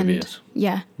 Like oblivious.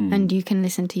 And you can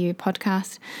listen to your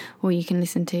podcast or you can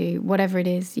listen to whatever it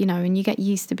is, and you get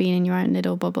used to being in your own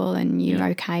little bubble and you're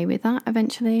okay with that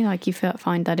eventually. Like you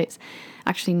find that it's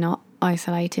actually not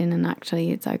isolating and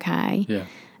actually it's okay. Yeah.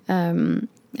 And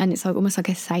it's like almost like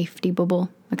a safety bubble,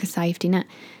 like a safety net.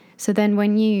 So then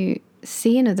when you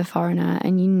see another foreigner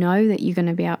and you know that you're going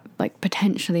to be able, like,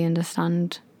 potentially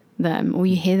understand them, or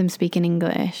you hear them speak in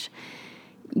English,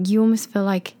 you almost feel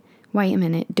like, wait a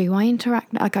minute, do I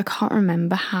interact? Like, I can't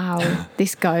remember how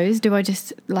this goes. Do I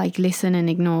just like listen and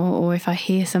ignore? Or if I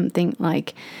hear something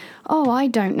like, oh, I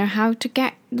don't know how to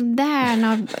get there,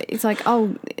 and it's like,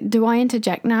 oh, do I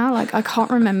interject now? Like, I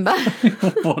can't remember.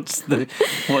 What's the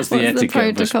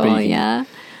etiquette for speaking? Yeah.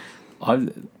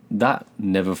 That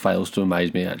never fails to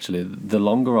amaze me, actually. The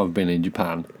longer I've been in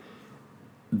Japan,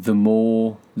 the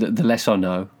less I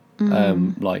know,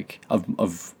 like,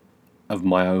 of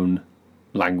my own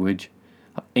language.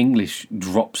 English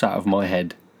drops out of my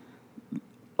head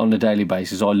on a daily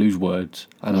basis. I lose words,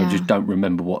 and I just don't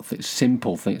remember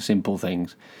simple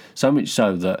things. So much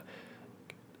so that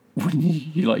when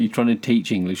you're trying to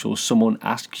teach English, or someone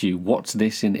asks you, what's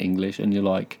this in English? And you're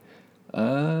like,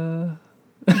 Yeah.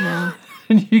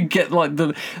 And you get like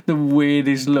the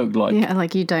weirdest look, like,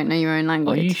 like you don't know your own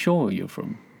language. Are you sure you're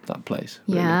from that place?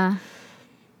 Really? Yeah.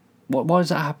 Why does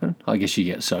that happen? I guess you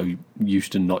get so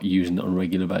used to not using it on a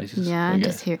regular basis. Yeah,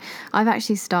 just here. I've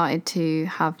actually started to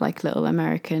have like little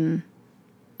American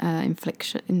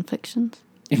inflections. Inflections.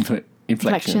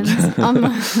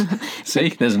 On See,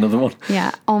 there's another one.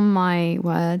 Yeah, on my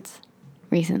words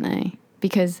recently,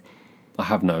 because I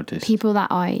have noticed people that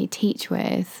I teach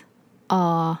with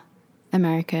are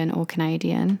American or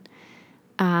Canadian,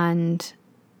 and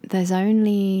there's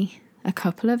only a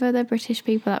couple of other British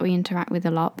people that we interact with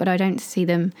a lot, but I don't see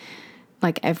them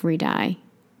like every day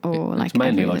or it's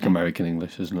mainly like American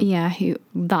English, isn't it? Yeah,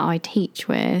 that I teach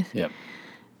with. Yep.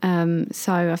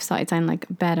 So I've started saying like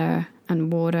better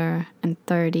and water and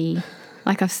 30.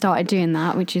 Like I've started doing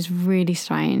that, which is really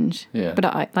strange. Yeah. But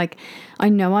I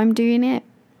know I'm doing it,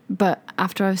 but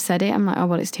after I've said it, I'm like, oh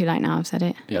well, it's too late now. I've said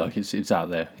it. Yeah, like it's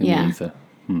out there in the ether.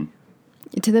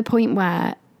 To the point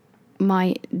where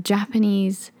my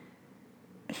Japanese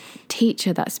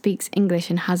teacher that speaks English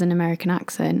and has an American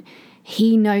accent,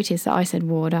 he noticed that I said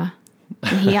water,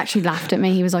 and he actually laughed at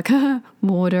me. He was like,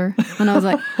 water, and I was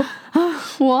like,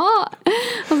 what?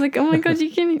 I was like, oh my god,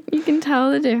 you can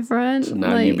tell the difference. So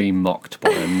now you're being mocked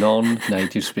by a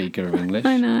non-native speaker of English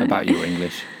about your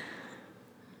English.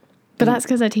 But that's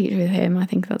because I teach with him. I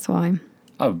think that's why.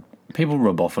 Oh, people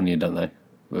rub off on you, don't they?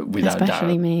 Without doubt.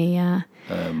 Especially me, yeah.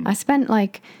 I spent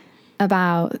like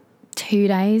about 2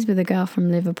 days with a girl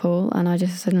from Liverpool, and I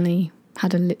just suddenly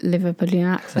had a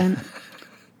Liverpoolian accent.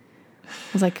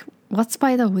 I was like, what's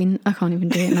by the wind? I can't even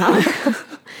do it now.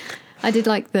 I did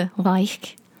like the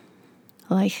like.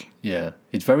 Yeah,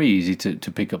 it's very easy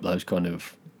to pick up those kind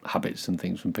of habits and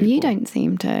things from people. You don't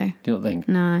seem to. Do you not think?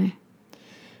 No.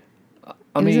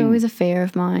 It was always a fear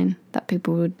of mine that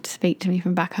people would speak to me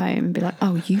from back home and be like,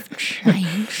 oh, you've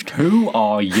changed. Who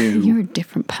are you? You're a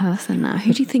different person now.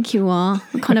 Who do you think you are?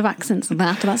 What kind of accent's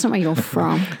that? That's not where you're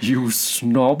from. You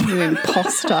snob. You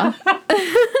imposter.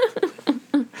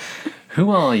 Who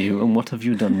are you and what have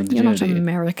you done with the You're not journey?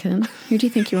 American. Who do you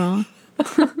think you are?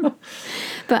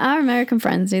 But our American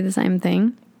friends do the same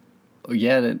thing.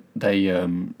 Yeah, they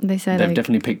say they've like,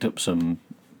 definitely picked up some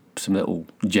little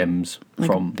gems like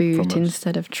from boot us.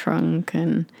 instead of trunk,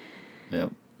 and Yeah.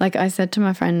 like I said to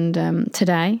my friend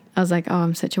today, I was like, oh,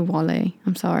 I'm such a Wally,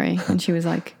 I'm sorry, and she was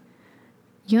like,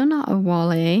 you're not a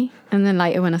Wally. And then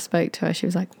later when I spoke to her, she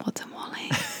was like, what's a Wally?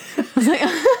 I was like,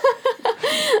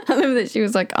 I remember that she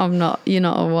was like, you're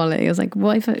not a Wally. I was like,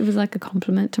 what if it was like a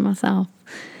compliment to myself?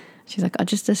 She's like, I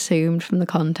just assumed from the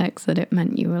context that it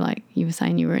meant you were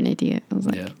saying you were an idiot. I was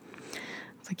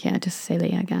like, yeah, just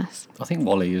silly, I guess. I think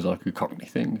Wally is like a Cockney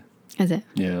thing. Is it?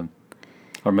 Yeah.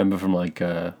 I remember from like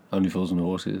Only Fools and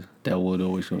Horses, Del would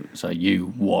always say,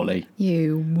 you Wally.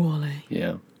 You Wally.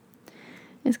 Yeah.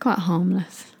 It's quite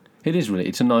harmless. It is really.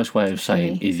 It's a nice way of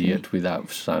saying Silly. idiot without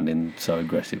sounding so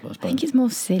aggressive, I suppose. I think it's more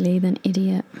silly than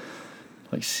idiot.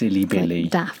 Like silly It's Billy.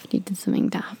 like daft. You did something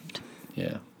daft.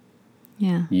 Yeah.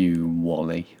 Yeah. You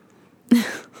Wally.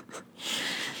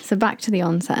 So back to the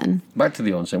onsen. Back to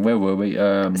the onsen. Where were we?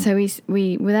 So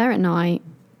we were there at night,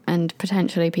 and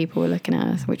potentially people were looking at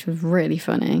us, which was really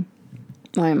funny,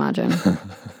 I imagine.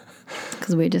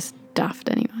 Because we're just daft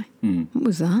anyway. What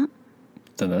was that?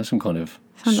 don't know, some kind of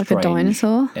Sounds like a strange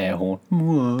dinosaur. air horn.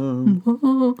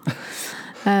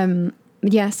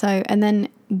 Yeah, so, and then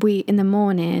in the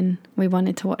morning, we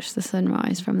wanted to watch the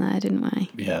sunrise from there, didn't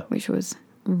we? Yeah, Which was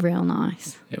real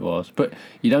nice. it was. But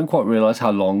you don't quite realise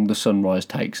how long the sunrise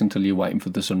takes until you're waiting for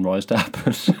the sunrise to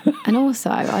happen. And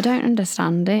also, I don't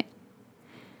understand it,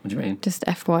 What do you mean? just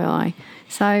FYI.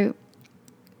 So,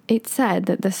 it said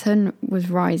that the sun was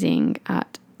rising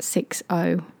at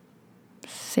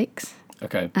 6:06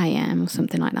 Okay. a.m. or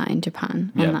something like that in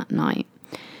Japan Yeah. on that night.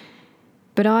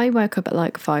 But I woke up at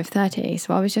like 5:30,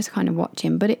 so I was just kind of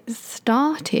watching. But it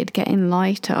started getting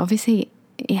lighter. Obviously,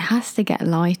 it has to get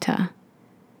lighter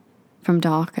from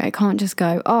darker. It can't just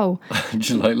go, oh,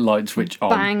 Just like light switch on.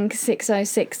 bang,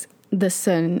 6:06, the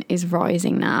sun is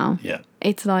rising now. Yeah.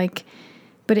 It's like,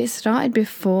 but it started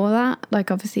before that,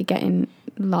 like obviously getting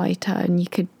lighter, and you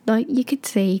could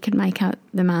make out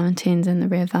the mountains and the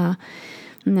river.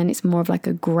 And then it's more of like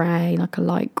a grey, like a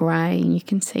light grey, and you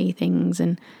can see things.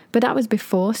 But that was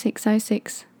before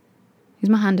 6:06. Is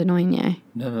my hand annoying you?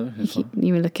 No, it's fine.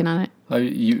 You were looking at it.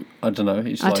 I don't know.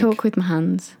 It's I like, talk with my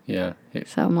hands, yeah.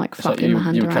 so I'm like It's like flapping my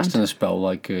hand you were around. casting a spell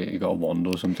like you got a wand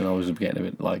or something. I was getting a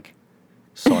bit like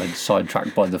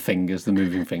sidetracked by the fingers, the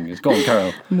moving fingers. Go on,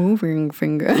 Carol. Moving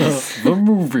fingers. The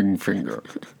moving finger.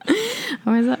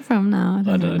 Where's that from now?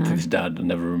 I don't know. To this dad, I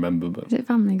never remember, but Is it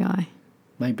Family Guy?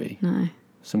 maybe No.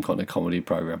 some kind of comedy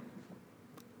program.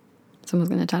 Someone's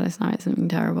going to tell us now it's something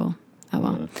terrible. Oh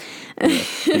well. Yeah.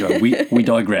 Anyway, we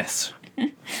digress.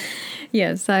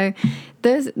 Yeah, so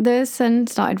the sun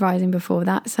started rising before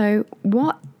that. So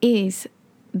what is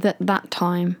that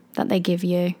time that they give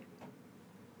you?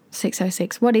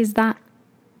 6:06. What is that?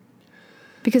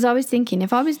 Because I was thinking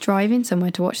if I was driving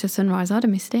somewhere to watch the sunrise, I'd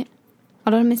have missed it.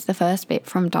 I'd have missed the first bit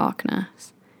from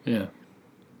darkness. Yeah.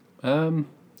 And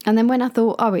then when I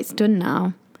thought, oh, it's done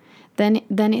now, then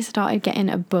it started getting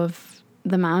above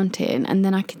the mountain, and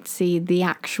then I could see the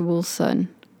actual sun.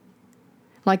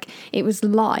 Like, it was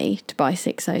light by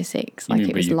 6:06. Like, it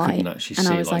But was you light. couldn't actually And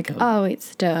see I was like, a- oh,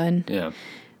 it's done. Yeah.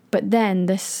 But then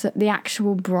the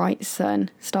actual bright sun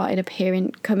started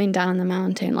coming down the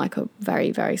mountain like a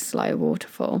very, very slow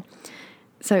waterfall.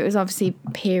 So it was obviously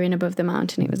peering above the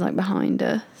mountain. It was like behind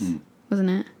us, wasn't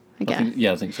it? I guess.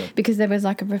 I think so. Because there was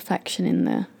like a reflection in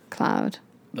the cloud.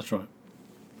 That's right.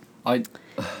 So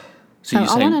So you're I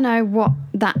saying want to know what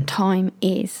that time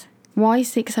is. Why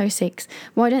 6:06?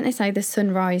 Why don't they say the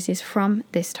sun rises from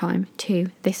this time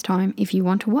to this time? If you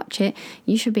want to watch it,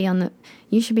 you should be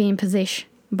in position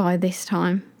by this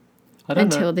time I don't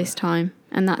until know. this time,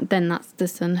 and that's the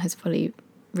sun has fully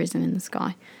risen in the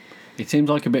sky. It seems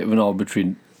like a bit of an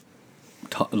arbitrary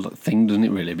thing, doesn't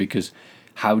it? Really, because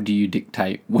how do you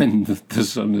dictate when the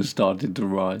sun has started to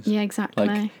rise? Yeah, exactly.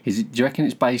 Like, do you reckon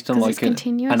it's based on 'Cause like it's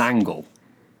continuous. an angle?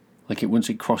 Like once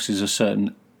it crosses a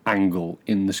certain angle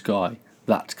in the sky,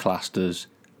 that's classed as,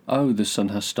 oh, the sun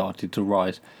has started to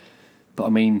rise. But I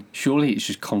mean, surely it's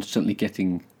just constantly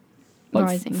getting like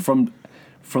Rising. from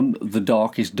the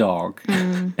darkest dark.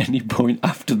 Any point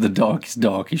after the darkest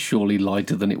dark is surely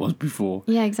lighter than it was before.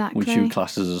 Yeah, exactly. Which you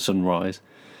class as a sunrise.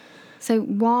 So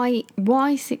why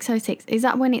 6:06? Is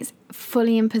that when it's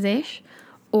fully in position,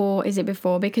 or is it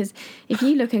before? Because if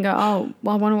you look and go, oh,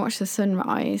 well, I want to watch the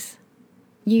sunrise,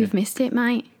 you've missed it,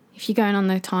 mate. If you're going on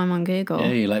the time on Google,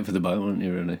 Yeah, you're late for the boat, aren't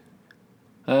you? Really.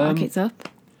 like it's up.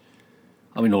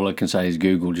 I mean, all I can say is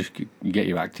Google. Just get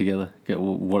your act together.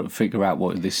 Figure out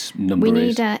what this number We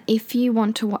is. need if you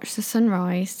want to watch the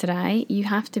sunrise today, you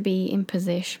have to be in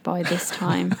position by this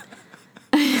time.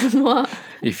 What?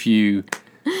 If you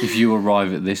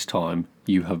arrive at this time,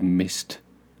 you have missed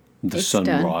the It's done.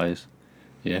 sunrise.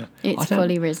 Yeah, It's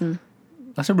fully risen.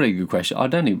 That's a really good question.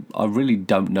 I really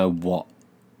don't know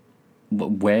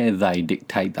where they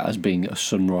dictate that as being a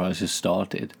sunrise has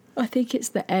started. I think it's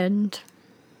the end,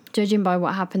 judging by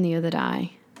what happened the other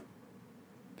day.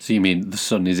 So you mean the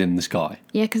sun is in the sky?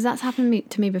 Yeah, because that's happened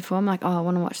to me before. I'm like, oh, I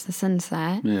want to watch the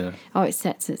sunset. Yeah. Oh, it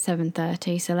sets at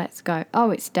 7:30, so let's go. Oh,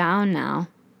 it's down now.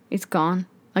 It's gone.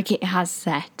 Like, it has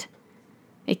set.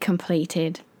 It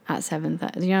completed at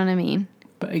 7:30. Do you know what I mean?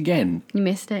 But again, You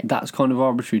missed it. that's kind of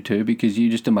arbitrary too, because you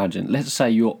just imagine, let's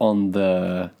say you're on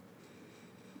a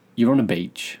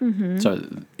beach, so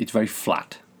it's very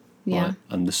flat, Yeah. right?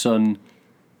 And the sun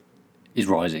is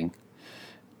rising.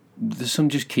 The sun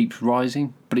just keeps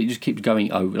rising, but it just keeps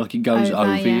going over, like it goes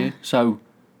Over, over yeah. you. So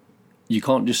you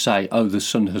can't just say, "Oh, the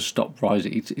sun has stopped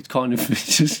rising." It's kind of it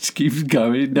just keeps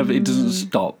going. It doesn't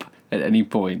stop at any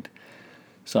point.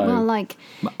 So Well, like,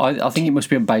 I think it must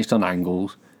be based on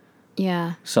angles.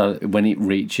 yeah. So when it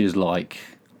reaches like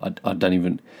I don't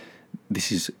even.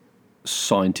 This is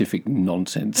scientific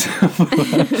nonsense.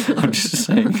 I'm just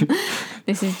saying.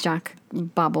 This is Jack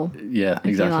Babble. Yeah, if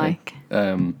exactly. You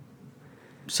like.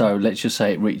 So let's just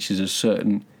say it reaches a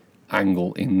certain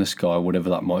angle in the sky, whatever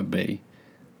that might be.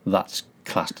 That's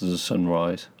classed as a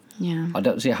sunrise. Yeah. I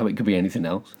don't see how it could be anything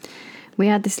else. We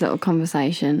had this little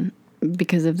conversation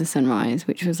because of the sunrise,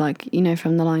 which was like, you know,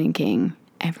 from The Lion King,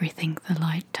 everything the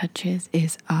light touches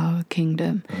is our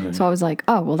kingdom. So I was like,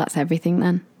 oh, well, that's everything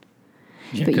then.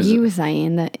 Yeah, But 'cause you were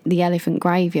saying that the elephant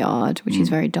graveyard, which is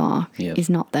very dark, Yeah. is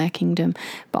not their kingdom.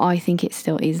 But I think it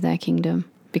still is their kingdom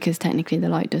because technically the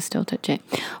light does still touch it.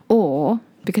 Or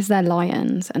because they're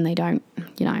lions and they don't,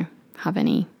 you know, have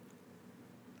any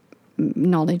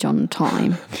knowledge on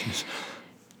time,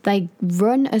 they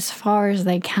run as far as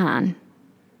they can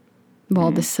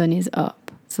while the sun is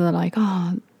up. So they're like,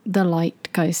 oh, the light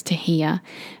goes to here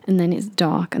and then it's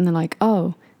dark. And they're like,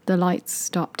 oh, the light's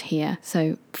stopped here.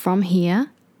 So from here,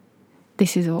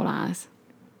 this is all ours.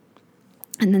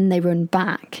 And then they run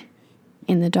back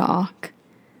in the dark.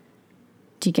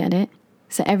 Do you get it?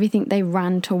 So everything they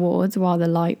ran towards while the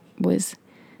light was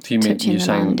So you mean touching you're the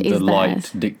saying land the is light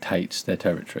theirs. dictates their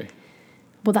territory?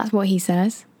 Well, that's what he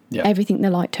says. Yeah. Everything the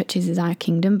light touches is our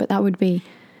kingdom, but that would be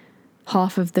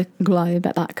half of the globe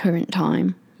at that current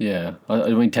time. Yeah, I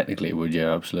mean technically it would.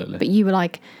 Yeah, absolutely. But you were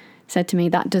like, said to me,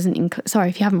 that doesn't include... Sorry,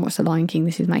 if you haven't watched The Lion King,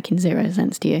 this is making zero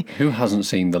sense to you. Who hasn't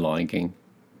seen The Lion King?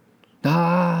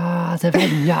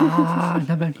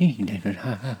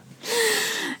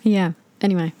 Yeah.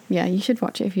 Anyway, yeah, you should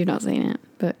watch it if you've not seen it.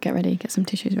 But get ready, get some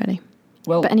tissues ready.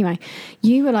 Well, But anyway,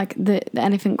 you were like, the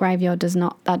elephant graveyard doesn't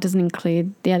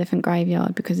include the elephant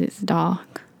graveyard because it's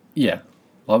dark. yeah.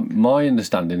 My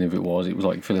understanding of it was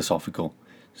like philosophical.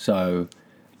 So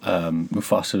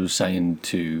Mufasa was saying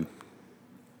to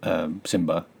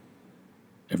Simba,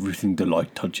 everything the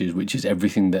light touches, which is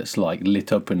everything that's like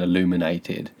lit up and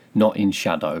illuminated, not in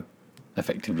shadow,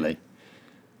 effectively,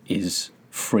 is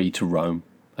free to roam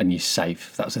and you're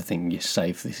safe. That's the thing, you're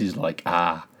safe. This is like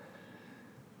our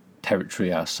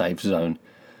territory, our safe zone.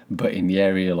 But in the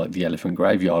area like the elephant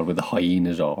graveyard where the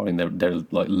hyenas are and they're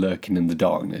like lurking in the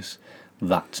darkness,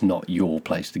 that's not your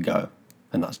place to go,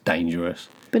 and that's dangerous.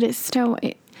 But it's still...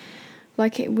 it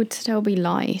would still be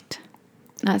light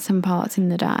at some parts in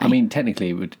the day. I mean,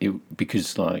 technically, it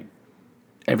because like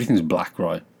everything's black,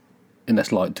 right?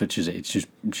 Unless light touches it, it's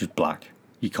just black.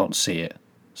 You can't see it.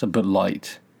 So, but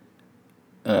light,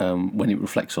 when it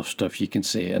reflects off stuff, you can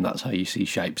see it, and that's how you see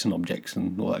shapes and objects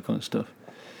and all that kind of stuff.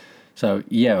 So,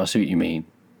 yeah, I see what you mean.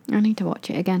 I need to watch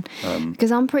it again.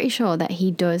 Because I'm pretty sure that he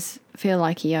does feel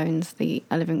like he owns the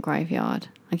elephant graveyard.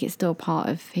 Like it's still part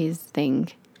of his thing.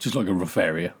 Just like a rough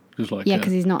area. Just like Yeah,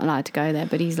 because he's not allowed to go there,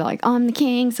 but he's like, I'm the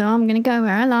king, so I'm going to go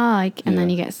where I like. And then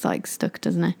Yeah. he gets like stuck,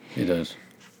 doesn't he? He does.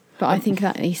 But I think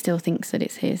that he still thinks that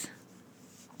it's his.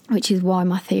 Which is why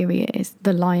my theory is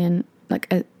the lion,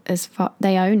 like as far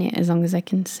they own it as long as they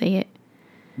can see it.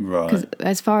 Right. Because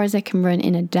as far as they can run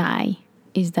in a day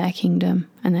is their kingdom,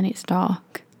 and then it's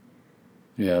dark.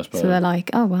 Yeah, I suppose. So they're like,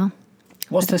 oh well,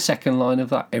 What's the second line of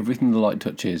that? Everything the light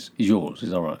touches is yours.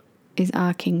 Is that right? is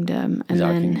our kingdom, and Is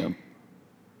our then kingdom.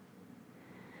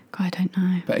 God, I don't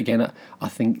know. But again, I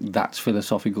think that's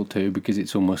philosophical too, because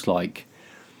it's almost like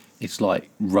it's like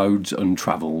roads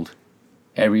untravelled,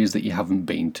 areas that you haven't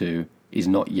been to is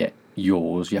not yet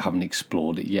yours. You haven't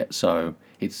explored it yet, so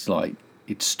it's like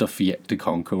it's stuff yet to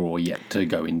conquer or yet to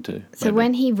go into. So maybe.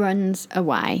 when he runs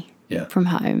away Yeah. from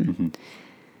home,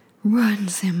 run,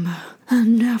 Simba,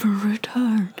 and never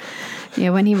return. Yeah,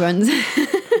 when he runs,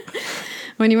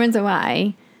 when he runs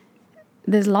away,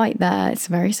 there's light there. It's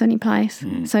a very sunny place.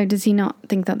 So does he not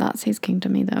think that that's his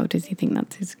kingdom either, or does he think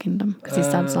that's his kingdom? Because his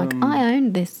dad's like, I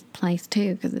own this place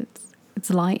too because it's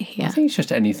light here. I think it's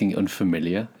just anything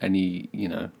unfamiliar.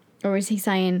 Or is he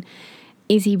saying?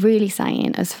 Is he really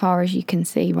saying, as far as you can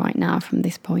see right now from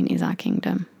this point is our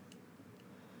kingdom?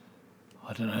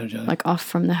 I don't know, Joe. Like off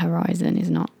from the horizon is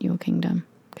not your kingdom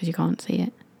because you can't see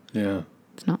it. Yeah.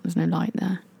 It's not. There's no light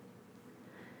there.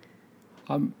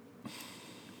 I'm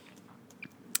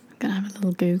Gonna have a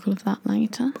little Google of that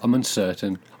later. I'm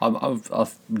uncertain.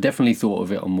 I've definitely thought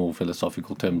of it on more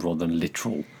philosophical terms rather than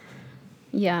literal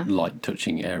Yeah. light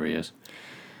touching areas.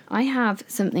 I have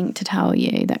something to tell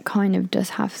you that kind of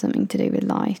does have something to do with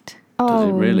light. Does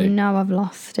it really? No, I've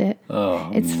lost it. Oh,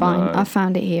 It's fine. no. I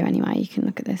found it here anyway. You can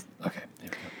look at this. Okay. Here we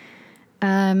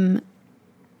go.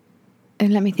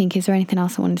 And let me think. Is there anything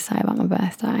else I wanted to say about my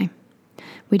birthday?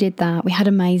 We did that. We had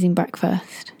amazing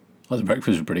breakfast. Oh, the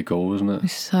breakfast was pretty cool, wasn't It it?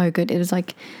 was so good. It was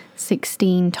like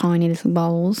 16 tiny little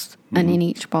bowls, and in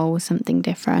each bowl was something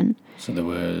different. So there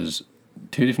was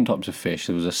two different types of fish.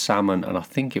 There was a salmon, and I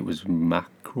think it was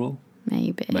mackerel.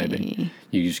 Maybe.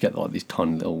 You just get like these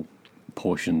tiny little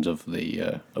portions of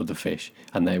the fish,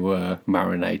 and they were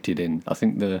marinated in. I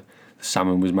think the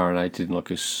salmon was marinated in like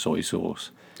a soy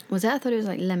sauce. Was it? I thought it was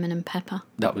like lemon and pepper.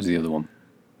 That was the other one.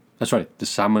 That's right. The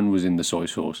salmon was in the soy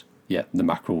sauce. Yeah, the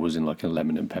mackerel was in like a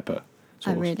lemon and pepper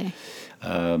sauce. Oh, really?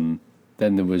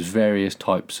 Then there was various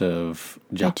types of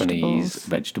Japanese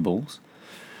vegetables.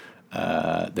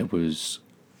 There was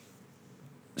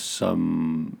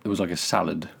like a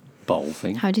salad bowl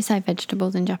thing. How do you say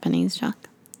vegetables in Japanese, Jack?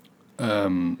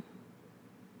 Yeah.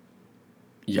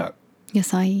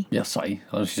 Yasai. Yasai.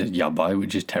 I was said yabai,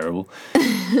 which is terrible.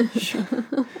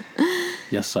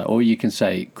 Yasai. Or you can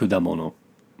say kudamono.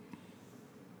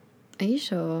 Are you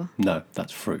sure? No,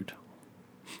 that's fruit.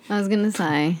 I was going to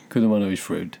say. Kudamono is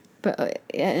fruit. But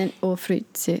or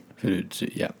fruitsu. Fruit,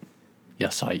 yeah.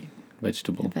 Yasai,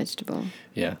 vegetable. Vegetable.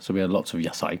 Yeah, so we had lots of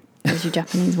yasai. There's your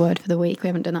Japanese word for the week. We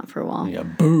haven't done that for a while. Yeah,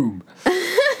 boom.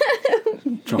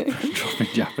 dropping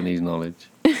Japanese knowledge.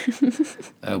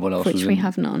 What else? Which we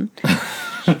have none.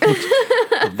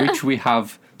 Which we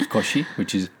have koshi,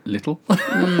 which is little.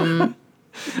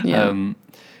 Yeah.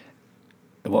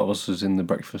 What else was in the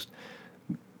breakfast?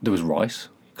 There was rice,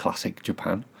 classic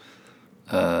Japan.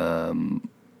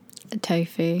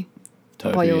 Tofu.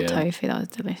 Boiled tofu, that was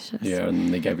delicious. Yeah,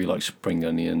 and they gave you like spring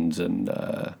onions and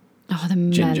the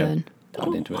ginger melon.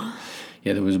 added into it.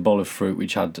 Yeah, there was a bowl of fruit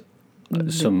which had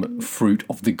some fruit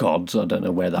of the gods. I don't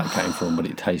know where that came from, but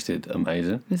it tasted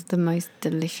amazing. It was the most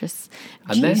delicious,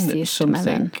 And then juiciest something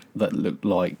melon. that looked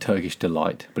like Turkish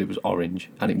delight, but it was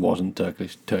orange, and it wasn't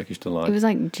Turkish delight. It was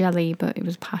like jelly, but it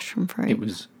was passion fruit. It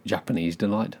was Japanese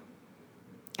delight.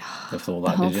 I thought the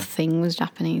that, whole did you? thing was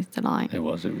Japanese delight. It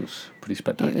was pretty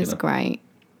spectacular. It was great.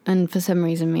 And for some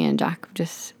reason, me and Jack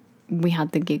we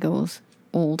had the giggles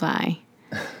all day.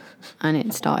 And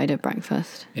it started at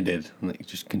breakfast. It did, and it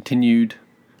just continued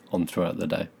on throughout the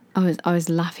day. I was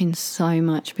laughing so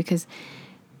much because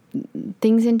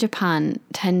things in Japan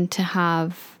tend to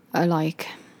have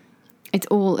it's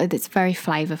very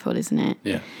flavourful, isn't it?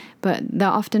 Yeah. But they're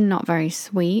often not very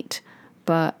sweet,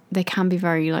 but they can be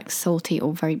very like salty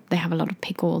or they have a lot of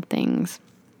pickled things.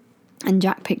 And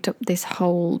Jack picked up this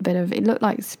whole bit of, it looked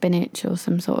like spinach or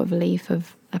some sort of leaf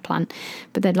of a plant,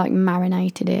 but they'd like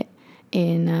marinated it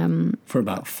in... For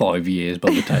about 5 years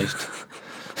by the taste.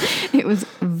 It was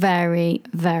very,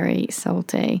 very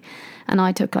salty. And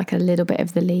I took like a little bit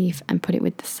of the leaf and put it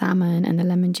with the salmon and the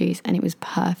lemon juice, and it was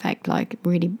perfect, like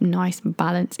really nice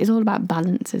balance. It's all about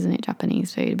balance, isn't it,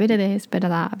 Japanese food? A bit of this, bit of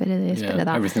that, a bit of this, bit of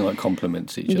that. Everything like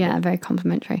complements each other. Yeah, very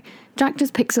complimentary. Jack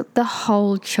just picks up the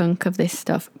whole chunk of this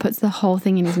stuff, puts the whole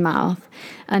thing in his mouth,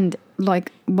 and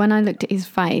like when I looked at his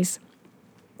face,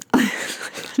 I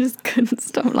just couldn't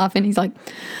stop laughing. He's like,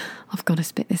 I've got to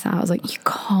spit this out. I was like, you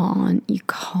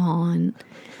can't.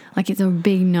 Like, it's a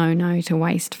big no-no to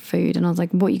waste food. And I was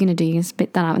like, what are you going to do? You're going to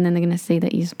spit that out and then they're going to see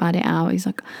that you spat it out. He's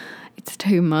like, it's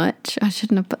too much. I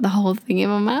shouldn't have put the whole thing in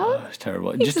my mouth. Oh, it's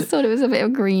terrible. He just thought it was a bit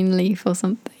of green leaf or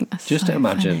something. Just to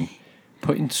imagine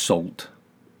putting salt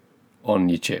on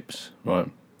your chips, right?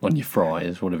 On your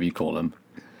fries, whatever you call them.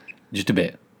 Just a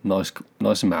bit. Nice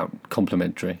amount.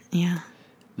 Complimentary. Yeah.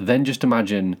 Then just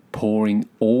imagine pouring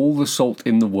all the salt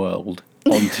in the world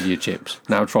onto your chips.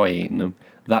 Now try eating them.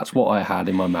 That's what I had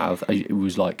in my mouth. It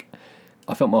was like,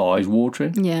 I felt my eyes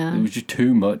watering. Yeah. It was just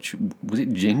too much. Was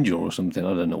it ginger or something?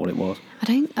 I don't know what it was. I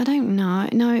don't know.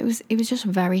 No, it was just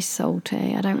very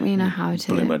salty. I don't really know how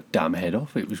to. Blew my damn head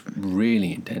off. It was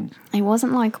really intense. It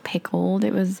wasn't like pickled.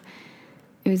 It was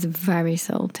very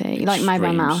salty. Like made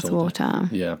my mouth water.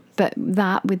 Yeah. But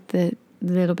that with the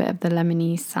little bit of the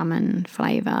lemony salmon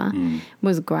flavour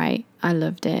was great. I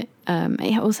loved it.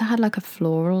 It also had like a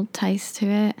floral taste to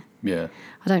it. Yeah.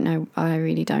 I don't know. I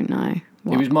really don't know.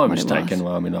 It was my mistake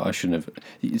anyway. I mean, I shouldn't have.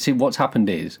 You see, what's happened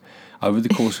is, over the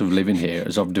course of living here,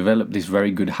 as I've developed this very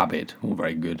good habit, or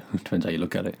very good, depends how you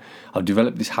look at it, I've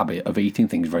developed this habit of eating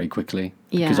things very quickly.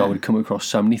 Because I would come across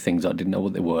so many things I didn't know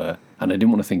what they were, and I didn't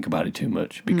want to think about it too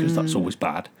much, because that's always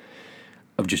bad.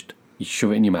 Of just, you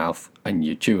shove it in your mouth, and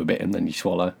you chew a bit, and then you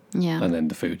swallow. Yeah. And then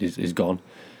the food is gone.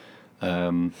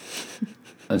 And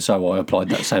so I applied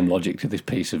that same logic to this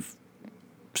piece of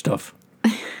stuff.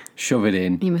 Shove it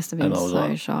in. You must have been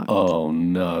so shocked. Oh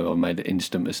no, I made an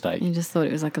instant mistake. You just thought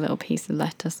it was like a little piece of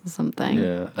lettuce or something.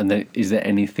 Yeah. And then, is there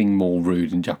anything more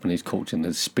rude in Japanese culture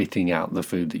than spitting out the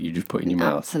food that you just put in your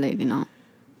mouth? Absolutely not.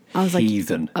 I was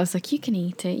Heathen. like, you can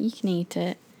eat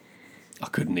it. I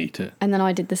couldn't eat it. And then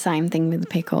I did the same thing with the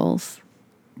pickles.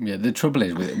 Yeah, the trouble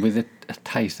is with a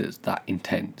taste that's that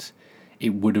intense, it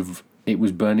would have it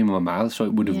was burning my mouth, so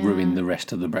it would have Yeah. ruined the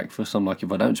rest of the breakfast. I'm like,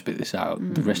 if I don't spit this out,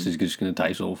 the rest is just going to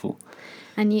taste awful.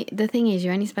 And the thing is,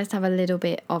 you're only supposed to have a little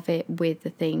bit of it with the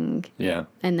thing, Yeah.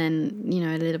 and then, you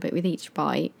know, a little bit with each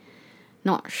bite.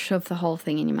 Not shove the whole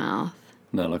thing in your mouth.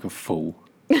 No, like a fool.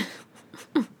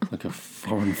 Like a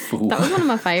foreign fool. That was one of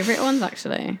my favourite ones,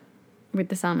 actually, with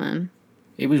the salmon.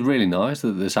 It was really nice.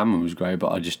 The salmon was great, but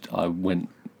I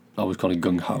was kind of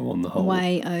gung-ho on the whole.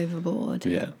 Way overboard.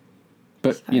 Yeah.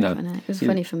 But, Very you know. funny. It was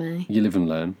funny for me. You live and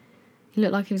learn. He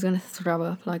looked like he was going to throw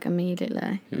up, like,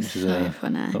 immediately. It was so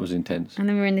funny. That was intense. And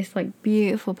then we were in this, like,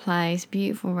 beautiful place,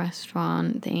 beautiful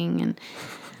restaurant thing, and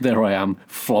There I am,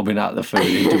 flobbing out the food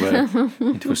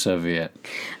into a serviette.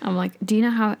 I'm like, do you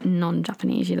know how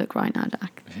non-Japanese you look right now,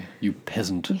 Jack? You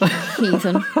peasant.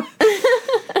 Heathen.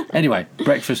 Anyway,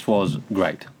 breakfast was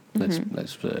great. Let's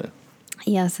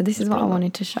Yeah, so this is what I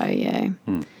wanted to show you.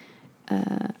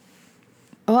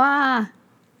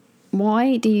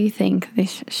 Why do you think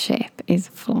this ship is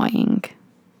flying?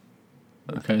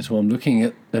 Okay, so I'm looking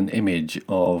at an image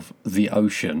of the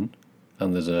ocean,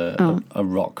 and there's a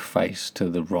rock face to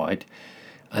the right,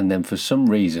 and then for some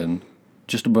reason,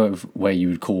 just above where you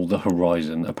would call the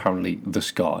horizon, apparently the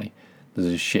sky, there's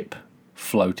a ship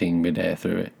floating midair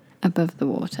through it. Above the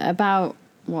water. About,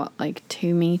 what, like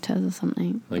 2 meters or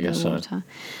something? I guess so. Water.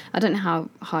 I don't know how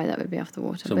high that would be off the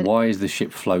water. So but why is the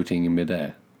ship floating in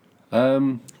midair?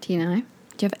 do you know?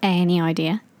 Do you have any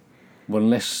idea? Well,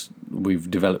 unless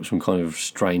we've developed some kind of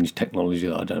strange technology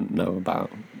that I don't know about,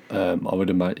 I would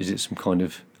imagine, is it some kind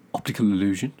of optical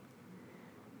illusion?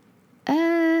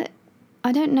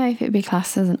 I don't know if it'd be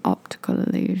classed as an optical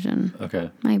illusion.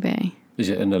 Okay. Maybe. Is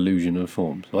it an illusion of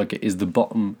forms? Like, is the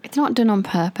bottom, It's not done on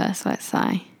purpose, let's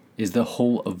say. is the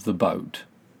hull of the boat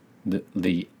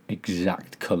the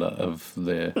exact colour of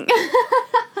the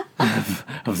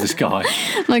of the sky?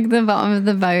 Like the bottom of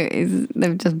the boat is,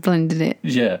 they've just blended it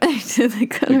Yeah. to the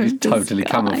colour It's of the totally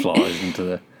sky. camouflaged into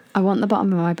the... I want the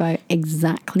bottom of my boat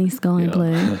exactly sky Yeah.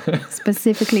 blue.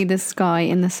 Specifically the sky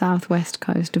in the southwest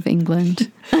coast of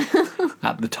England.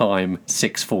 At the time,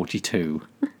 6:42.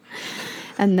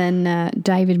 And then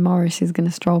David Morris is going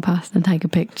to stroll past and take a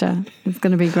picture. It's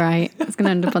going to be great. It's going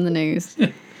to end up on the news.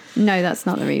 No, that's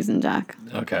not the reason, Jack.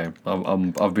 Okay,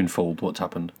 I've been fooled. What's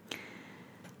happened?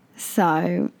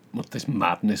 So What's this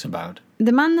madness about?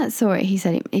 the man that saw it, he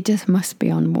said it just must be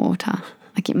on water.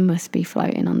 Like it must be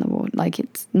floating on the water. Like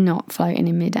it's not floating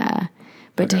in midair.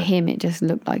 But to Okay. him, it just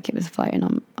looked like it was floating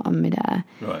on midair.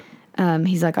 Right.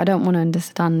 He's like, I don't want to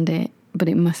understand it, but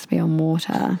it must be on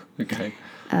water. Okay.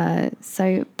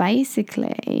 So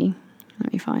basically,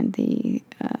 let me find the...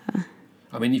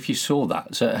 I mean, if you saw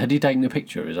that, so had he taken a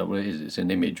picture? Is that what it is? It's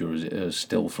an image, or is it a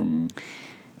still from...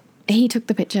 He took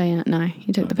the picture, yeah. No,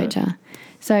 he took the picture.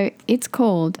 So it's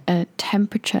called a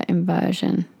temperature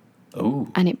inversion, Oh,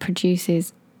 and it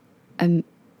produces a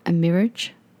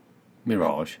mirage.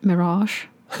 mirage. Mirage.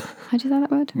 How do you say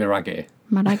that word? Mirage.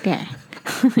 Mirage.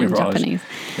 In Mirage. Japanese.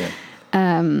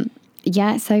 Yeah.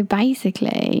 Yeah, so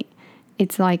basically,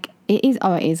 it's like, it is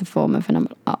a form of an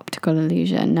optical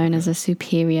illusion known as a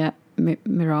superior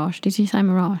mirage. Did you say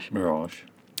mirage? Mirage.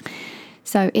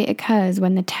 So it occurs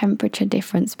when the temperature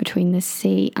difference between the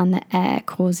sea and the air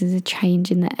causes a change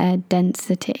in the air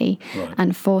density Right.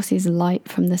 and forces light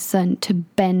from the sun to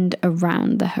bend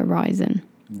around the horizon.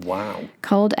 Wow.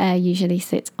 Cold air usually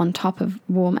sits on top of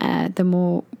warm air the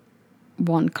more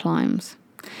one climbs,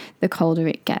 the colder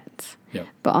it gets. Yeah.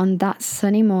 But on that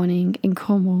sunny morning in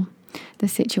Cornwall, the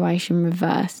situation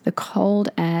reversed. The cold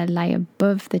air lay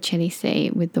above the chilly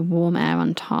sea with the warm air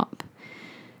on top.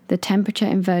 The temperature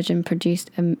inversion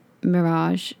produced a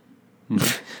mirage.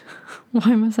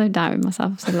 Why am I so doubting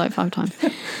myself? I've said it like 5 times.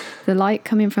 The light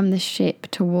coming from the ship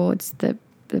towards the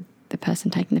person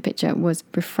taking the picture was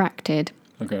refracted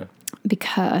Okay.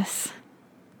 because...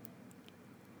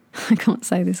 I can't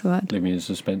say this word. Leave me in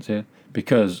suspense here.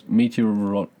 Because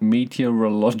meteorological,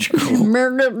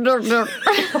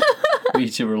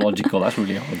 that's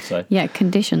really hard to say. Yeah,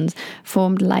 conditions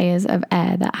formed layers of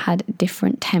air that had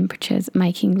different temperatures,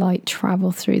 making light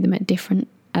travel through them at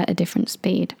a different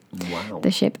speed. Wow.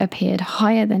 The ship appeared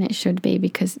higher than it should be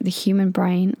because the human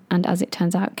brain, and as it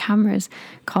turns out, cameras,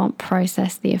 can't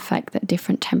process the effect that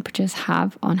different temperatures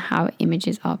have on how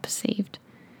images are perceived.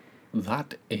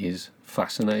 That is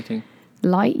fascinating.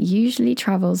 Light usually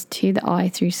travels to the eye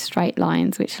through straight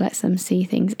lines, which lets them see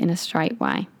things in a straight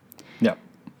way. Yeah.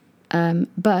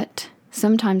 But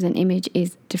sometimes an image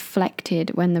is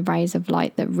deflected when the rays of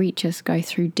light that reach us go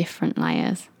through different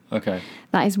layers. Okay.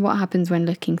 That is what happens when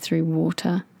looking through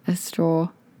water. A straw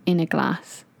in a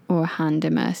glass or a hand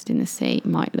immersed in the sea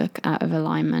might look out of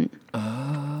alignment.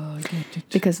 Ah, get it.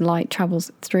 because light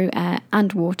travels through air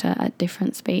and water at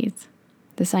different speeds.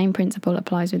 The same principle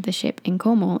applies with the ship in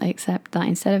Cornwall, except that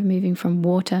instead of moving from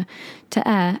water to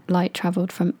air, light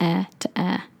travelled from air to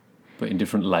air. But in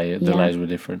different layers, the Yeah. layers were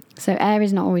different. So air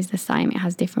is not always the same. It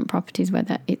has different properties,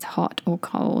 whether it's hot or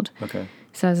cold. Okay.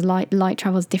 So as light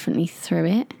travels differently through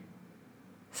it.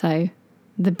 So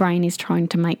the brain is trying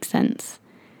to make sense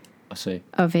I see.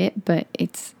 of it, but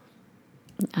it's,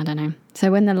 I don't know.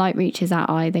 So when the light reaches our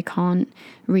eye, they can't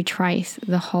retrace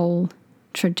the whole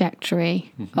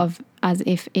trajectory of as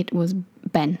if it was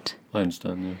bent. I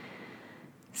understand, yeah.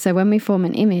 So when we form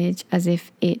an image as if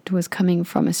it was coming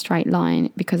from a straight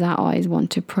line, because our eyes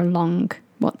want to prolong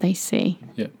what they see.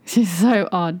 Yeah. Which is so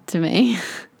odd to me.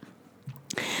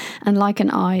 And like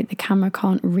an eye, the camera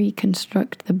can't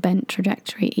reconstruct the bent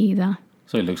trajectory either.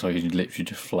 So it looks like it's literally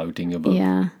just floating above.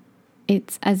 Yeah.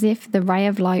 It's as if the ray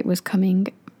of light was coming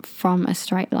from a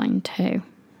straight line too,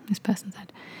 this person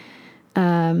said.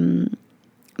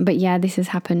 But yeah, this has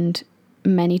happened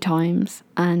many times,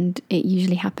 and it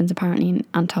usually happens apparently in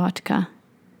Antarctica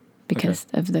because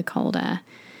of the cold air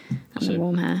and the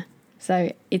warm air.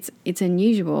 So it's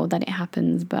unusual that it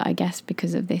happens, but I guess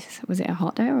because of this, was it a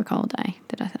hot day or a cold day,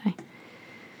 did I say?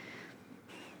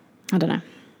 I don't know.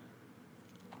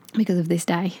 Because of this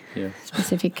day, Yeah.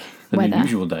 specific An weather.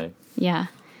 unusual day. Yeah.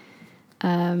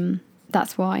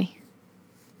 That's why.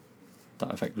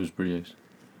 That effect was produced.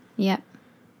 Yeah.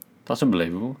 That's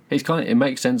unbelievable. It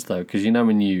makes sense though, because you know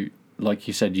when you, like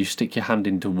you said, you stick your hand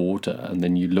into water and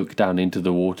then you look down into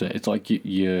the water. It's like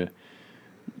your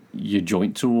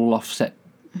joints are all offset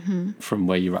from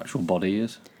where your actual body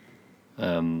is.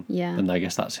 Yeah. And I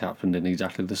guess that's happened in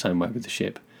exactly the same way with the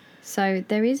ship. So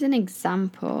there is an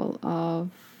example of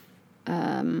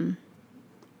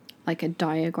like a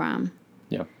diagram,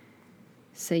 Yeah.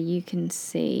 so you can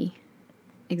see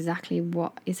exactly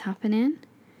what is happening.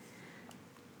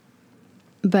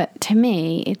 But to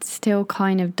me, it still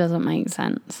kind of doesn't make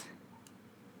sense.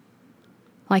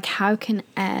 Like, how can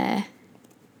air...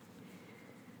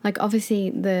 Like, obviously,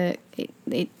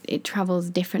 it travels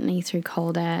differently through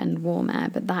cold air and warm air,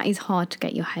 but that is hard to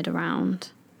get your head around.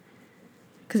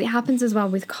 Because it happens as well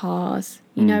with cars.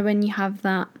 You know, when you have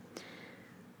that,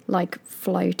 like,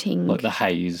 floating... Like the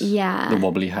haze. Yeah. The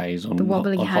wobbly haze on, the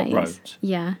wobbly on haze. hot roads.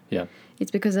 Yeah. Yeah.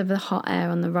 It's because of the hot air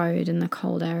on the road and the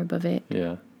cold air above it.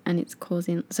 Yeah. And it's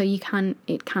causing... So it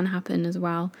can happen as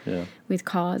well Yeah. with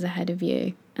cars ahead of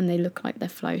you, and they look like they're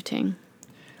floating.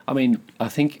 I mean, I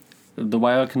think the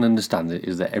way I can understand it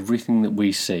is that everything that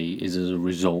we see is as a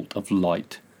result of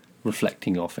light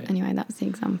reflecting off it. Anyway, that's the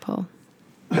example.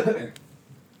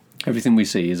 Everything we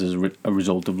see is as a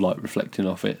result of light reflecting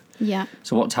off it. Yeah.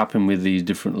 So what's happened with these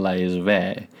different layers of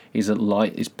air is that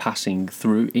light is passing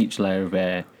through each layer of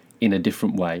air in a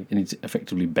different way, and it's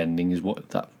effectively bending, is what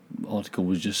that article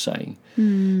was just saying.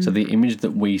 So the image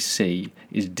that we see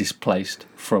is displaced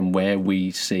from where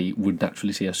we would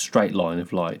naturally see a straight line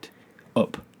of light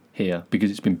up here,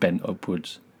 because it's been bent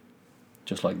upwards,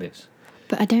 just like this.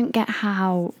 But I don't get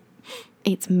how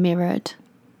it's mirrored.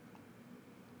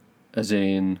 As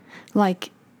in,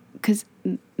 Like, because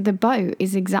the boat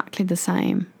is exactly the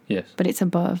same, yes, but it's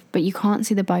above, but you can't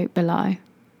see the boat below.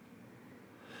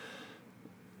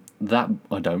 that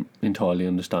I don't entirely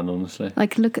understand, honestly.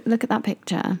 Like, look at that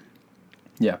picture.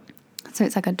 Yeah. So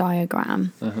it's like a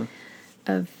diagram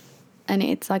of, and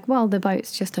it's like, well, the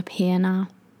boat's just up here now.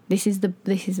 This is the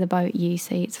boat you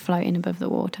see. It's floating above the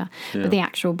water, Yeah. but the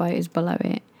actual boat is below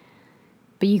it.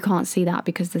 But you can't see that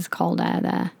because there's cold air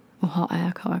there, or hot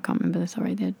air. I can't remember.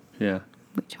 Sorry, Yeah.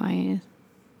 which way it is.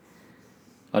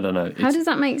 I don't know. How does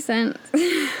that make sense?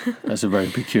 That's a very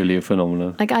peculiar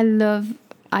phenomenon. Like,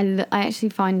 I actually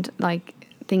find like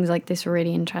things like this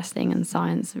really interesting, and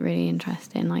science really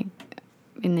interesting, like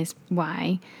in this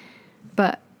way.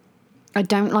 But I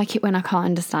don't like it when I can't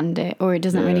understand it, or it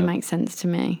doesn't really Yeah. make sense to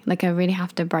me. Like, I really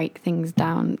have to break things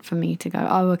down for me to go,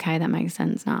 oh, okay, that makes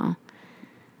sense now.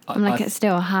 I'm like, it's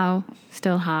still how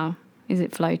is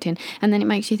it floating? And then it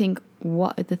makes you think,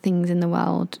 what are the things in the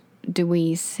world do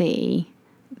we see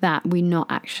that we're not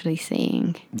actually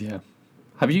seeing? Yeah.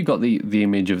 Have you got the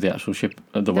image of the actual ship,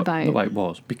 the boat. the way it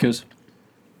was? Because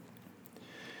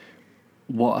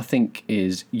what I think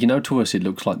is, to us it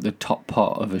looks like the top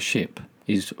part of a ship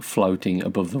is floating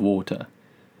above the water.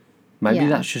 Maybe Yeah.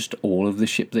 that's just all of the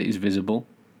ship that is visible.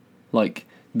 Like,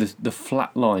 the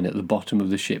flat line at the bottom of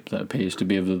the ship that appears to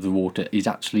be above the water is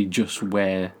actually just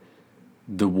where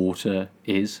the water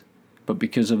is. But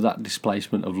because of that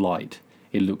displacement of light,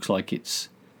 it looks like it's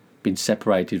been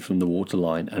separated from the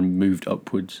waterline and moved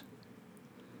upwards.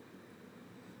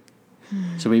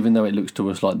 So even though it looks to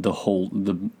us like the hull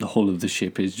of the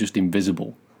ship is just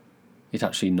invisible, it's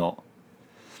actually not.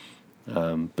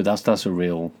 But that's a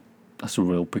real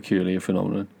peculiar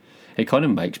phenomenon. It kind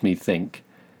of makes me think,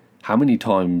 how many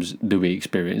times do we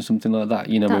experience something like that?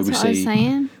 You know, That's where what I was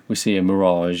saying. we see a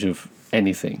mirage of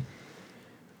anything.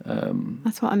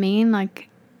 That's what I mean. Like,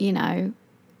 you know,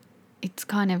 it's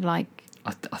kind of like...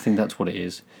 I think that's what it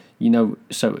is. You know,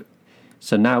 so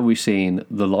now we've seen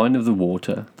the line of the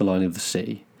water, the line of the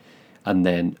sea, and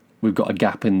then we've got a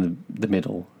gap in the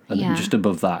middle, and then just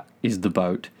above that is the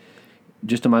boat.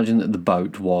 Just imagine that the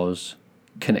boat was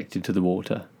connected to the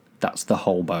water. That's the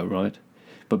whole boat, right?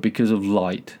 But because of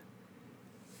light,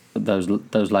 those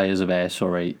layers of air,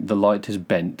 the light is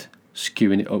bent,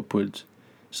 skewing it upwards.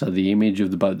 So the image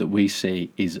of the boat that we see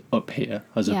is up here,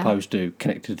 as opposed to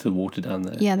connected to the water down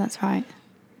there. Yeah, that's right.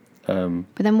 But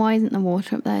then why isn't the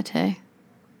water up there too?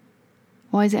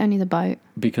 Why is it only the boat?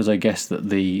 Because I guess that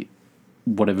the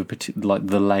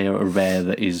layer of air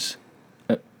that is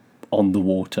on the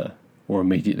water or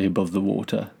immediately above the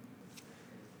water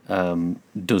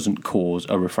doesn't cause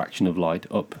a refraction of light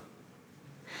up.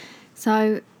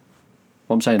 So...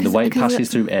 What I'm saying, the way it passes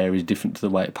through air is different to the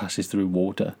way it passes through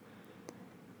water.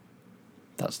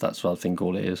 That's what I think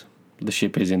all it is. The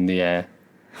ship is in the air.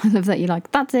 I love that you're like,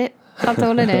 that's it. That's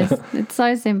all it is. It's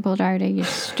so simple, Jodie, you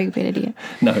stupid idiot.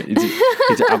 No,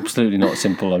 it's absolutely not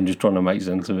simple. I'm just trying to make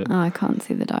sense of it. Oh, I can't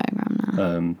see the diagram now.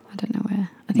 I don't know where.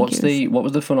 I think what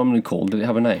was the phenomenon called? Did it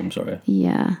have a name? Sorry.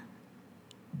 Yeah.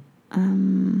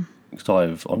 Because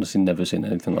I've honestly never seen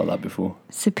anything like that before.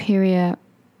 Superior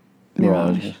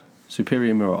mirage.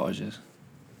 Superior mirages.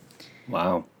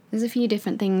 Wow. There's a few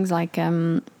different things like,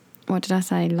 what did I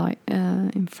say? Like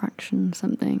infraction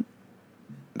something.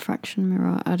 Fraction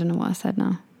mirage. I don't know what I said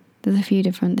now. There's a few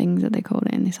different things that they call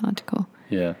it in this article.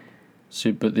 Yeah.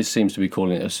 But this seems to be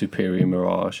calling it a superior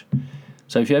mirage.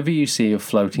 So if ever you see a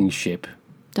floating ship...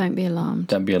 Don't be alarmed.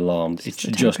 Don't be alarmed. It's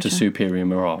just a superior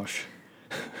mirage.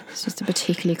 It's just a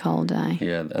particularly cold day.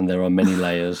 Yeah, and there are many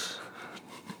layers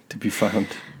to be found.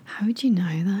 How would you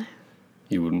know that?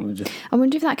 You wouldn't, would you? I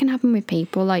wonder if that can happen with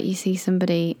people. Like you see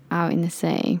somebody out in the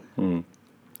sea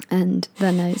and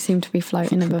then they seem to be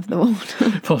floating above the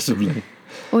water. Possibly.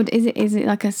 Or is it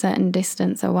like a certain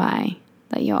distance away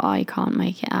that your eye can't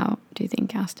make it out? Do you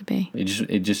think it has to be?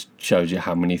 It just shows you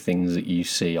how many things that you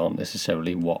see aren't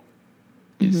necessarily what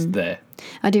is there.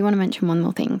 I do want to mention one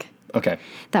more thing. Okay.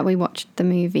 That we watched the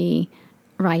movie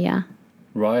Raya.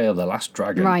 Raya the Last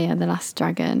Dragon. Raya the Last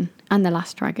Dragon and The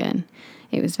Last Dragon.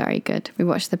 It was very good. We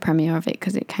watched the premiere of it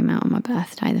because it came out on my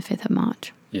birthday, the 5th of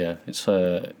March. Yeah, it's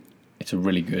a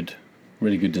really good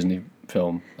Disney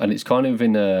film. And it's kind of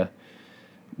in a...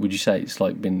 Would you say it's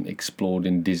like been explored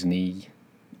in Disney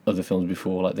other films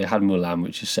before? Like they had Mulan,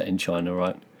 which is set in China,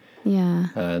 right? Yeah.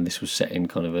 And this was set in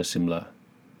kind of a similar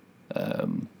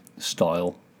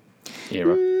style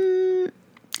era.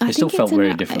 It still felt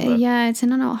very different though. Yeah, it's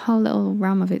in a whole little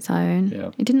realm of its own.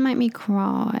 Yeah. It didn't make me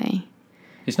cry.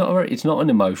 It's not an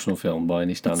emotional film by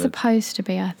any standard. It's supposed to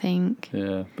be, I think.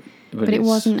 Yeah. But it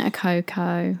wasn't a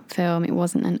Coco film. It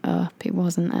wasn't an Up. It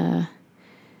wasn't a...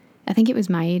 I think it was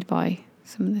made by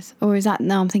some of this... Or is that...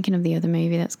 No, I'm thinking of the other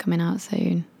movie that's coming out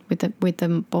soon with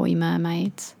the boy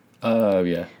mermaids. Oh,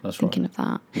 yeah, that's thinking of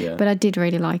that. Yeah. But I did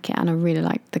really like it, and I really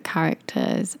liked the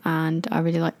characters, and I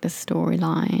really liked the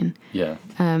storyline. Yeah.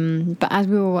 But as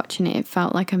we were watching it, it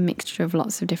felt like a mixture of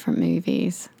lots of different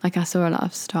movies. Like I saw a lot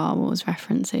of Star Wars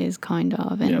references, kind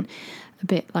of, and a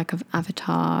bit like of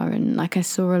Avatar, and like I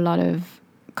saw a lot of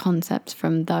concepts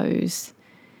from those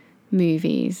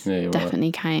movies. Yeah,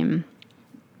 definitely came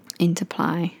into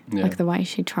play. Yeah. Like the way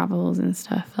she travels and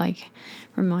stuff, like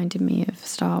reminded me of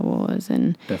Star Wars,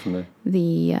 and definitely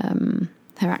the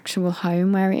her actual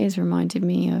home where it is reminded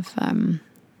me of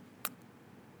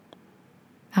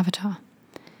Avatar.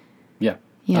 Yeah.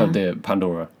 Yeah. Oh, the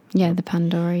Pandora. Yeah, the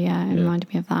Pandora. Yeah, it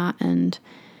reminded me of that, and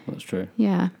that's true.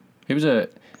 Yeah, it was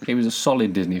a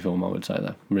solid Disney film, I would say.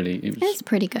 Though, really, it's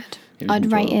pretty good.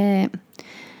 I'd rate it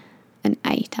an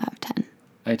 8 out of 10.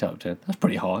 8 out of 10. That's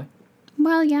pretty high.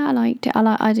 Well, yeah, I liked it.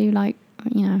 I do like,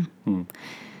 you know,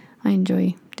 I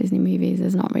enjoy Disney movies.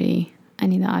 There's not really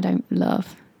any that I don't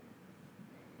love.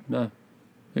 No,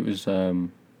 it was.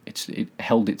 It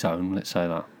held its own. Let's say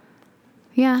that.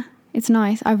 Yeah, it's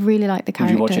nice. I really like the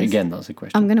characters. Would you watch it again? That's the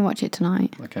question. I'm going to watch it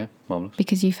tonight. Okay, marvellous.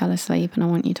 Because you fell asleep and I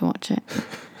want you to watch it.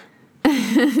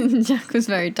 Jack was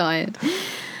very tired.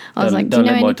 I was like, do you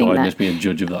know anything? Don't let my tiredness be a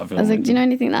judge of that film. I was like, do you know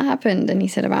anything that happened? And he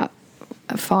said about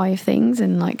 5 things,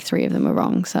 and like 3 of them were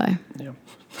wrong. So yeah.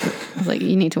 I was like,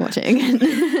 you need to watch it again.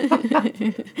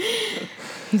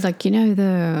 He's like, you know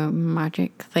the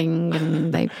magic thing,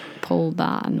 and they pulled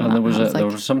that. And there was like, there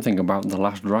was something about The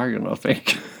Last Dragon, I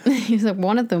think. He's like,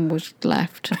 one of them was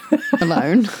left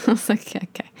alone. I was like,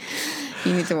 okay,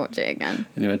 you need to watch it again.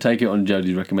 Anyway, take it on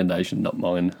Jodie's recommendation, not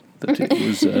mine. That it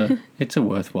was it's a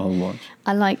worthwhile watch.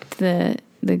 I liked the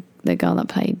girl that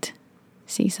played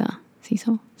Cecil. Did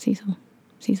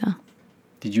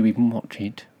you even watch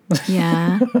it?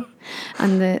 Yeah.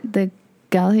 And the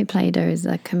girl who played her is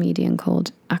a comedian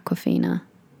called Awkwafina.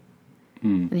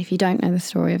 And if you don't know the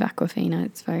story of Awkwafina,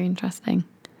 it's very interesting.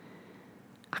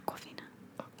 Awkwafina.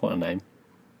 What a name.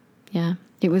 Yeah.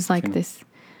 It was like this.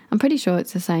 I'm pretty sure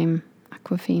it's the same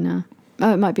Awkwafina.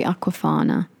 Oh, it might be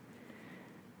Awkwafina.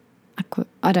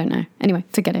 I don't know. Anyway,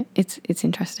 forget it. It's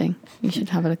interesting. You should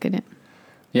have a look at it.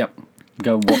 Yep.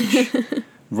 Go watch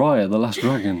Raya, The Last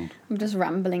Dragon. I'm just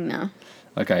rambling now.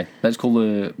 Okay, let's call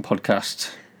the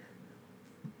podcast...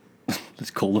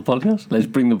 Let's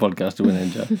bring the podcast to an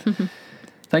end, Joe.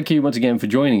 Thank you once again for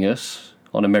joining us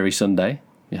on a merry Sunday.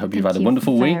 We hope you've had a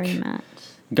wonderful week. Very much.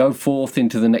 Go forth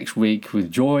into the next week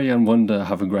with joy and wonder.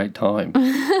 Have a great time.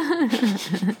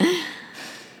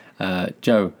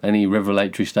 Joe, any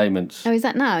revelatory statements? Oh, is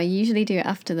that now? You usually do it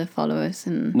after the followers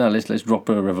and... No, let's drop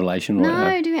a revelation right now.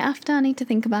 No, do it after. I need to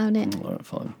think about it. All right,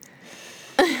 fine.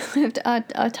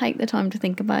 I take the time to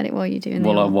think about it while you're doing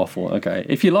I waffle. Okay.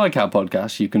 If you like our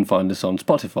podcast, you can find us on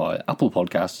Spotify, Apple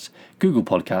Podcasts, Google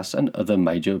Podcasts, and other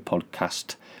major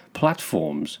podcast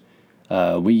platforms.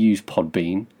 We use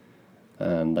Podbean,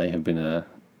 and they've been a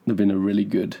really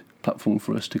good platform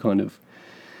for us to kind of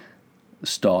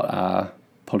start our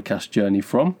podcast journey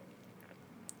from.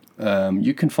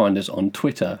 You can find us on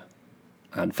Twitter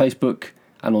and Facebook,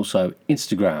 and also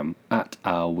Instagram at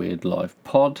Our Weird Life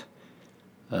Pod.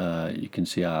 You can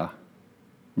see you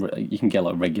can get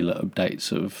like regular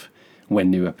updates of when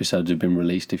new episodes have been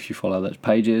released if you follow those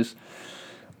pages.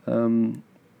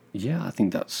 Yeah, I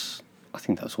think that's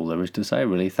all there is to say,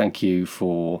 really. Thank you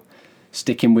for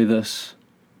sticking with us,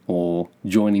 or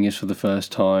joining us for the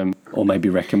first time, or maybe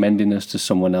recommending us to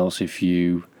someone else if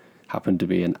you happen to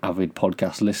be an avid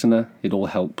podcast listener. It all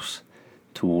helps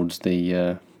towards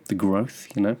the growth,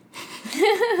 you know.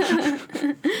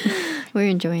 We're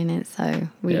enjoying it, so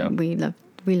we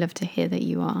love to hear that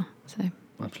you are. So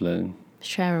absolutely,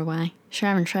 share away,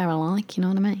 share alike. You know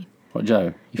what I mean? Right,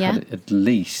 Joe, you've had at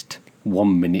least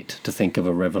 1 minute to think of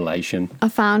a revelation. I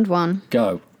found one.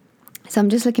 Go. So I'm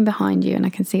just looking behind you, and I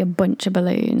can see a bunch of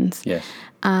balloons. Yes.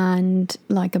 And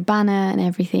like a banner and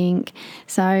everything.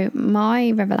 So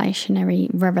my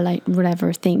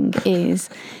whatever thing is,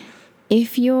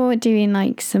 if you're doing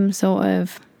like some sort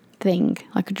of thing,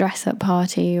 like a dress up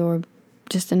party or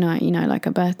just a night, you know, like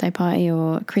a birthday party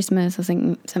or Christmas or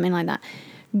something like that,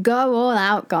 go all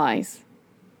out, guys.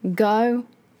 Go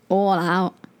all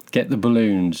out. Get the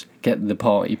balloons, get the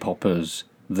party poppers,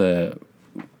 the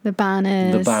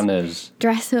banners.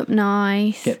 Dress up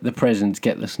nice. Get the presents,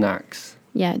 get the snacks.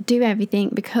 Yeah, do everything,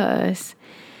 because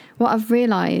what I've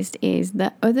realised is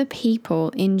that other people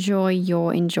enjoy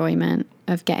your enjoyment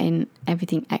of getting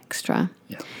everything extra.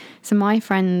 Yeah. So my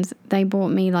friends, they bought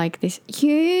me like this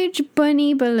huge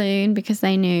bunny balloon because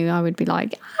they knew I would be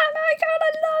like, oh my God, I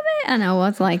love it. And I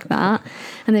was like that.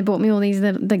 And they bought me all these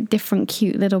little, like, different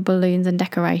cute little balloons and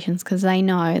decorations because they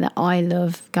know that I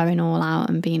love going all out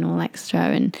and being all extra.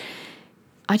 And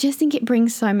I just think it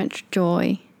brings so much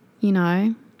joy, you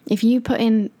know. If you put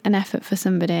in an effort for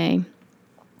somebody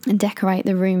and decorate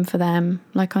the room for them,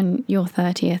 like on your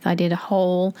 30th, I did a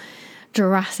whole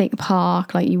Jurassic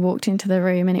Park, like you walked into the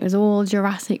room and it was all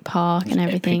Jurassic Park and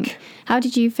everything. Epic. How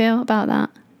did you feel about that?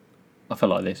 I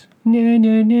felt like this. No,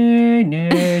 no, no,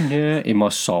 no, no. In my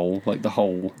soul, like the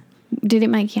whole... Did it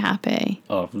make you happy?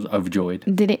 Oh, I was overjoyed.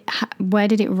 Where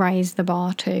did it raise the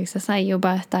bar to? So say your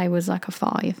birthday was like a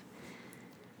 5.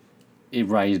 It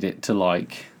raised it to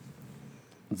like...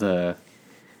 The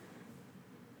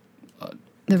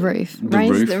roof.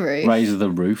 Raise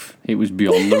the roof. It was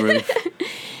beyond the roof.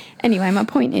 Anyway, my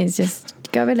point is just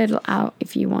go a little out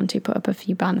if you want to, put up a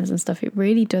few banners and stuff. It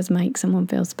really does make someone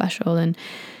feel special, and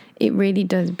it really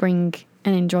does bring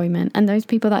an enjoyment. And those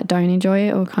people that don't enjoy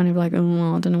it or kind of like, oh,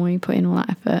 well, I don't know why you put in all that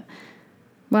effort.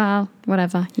 Well,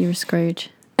 whatever. You're a Scrooge.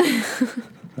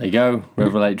 There you go.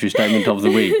 Revelatory statement of the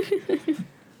week.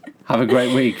 Have a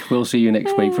great week. We'll see you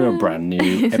next week for a brand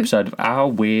new episode of Our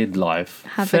Weird Life.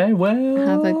 Farewell.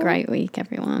 Have a great week,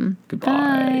 everyone. Goodbye.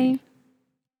 Bye.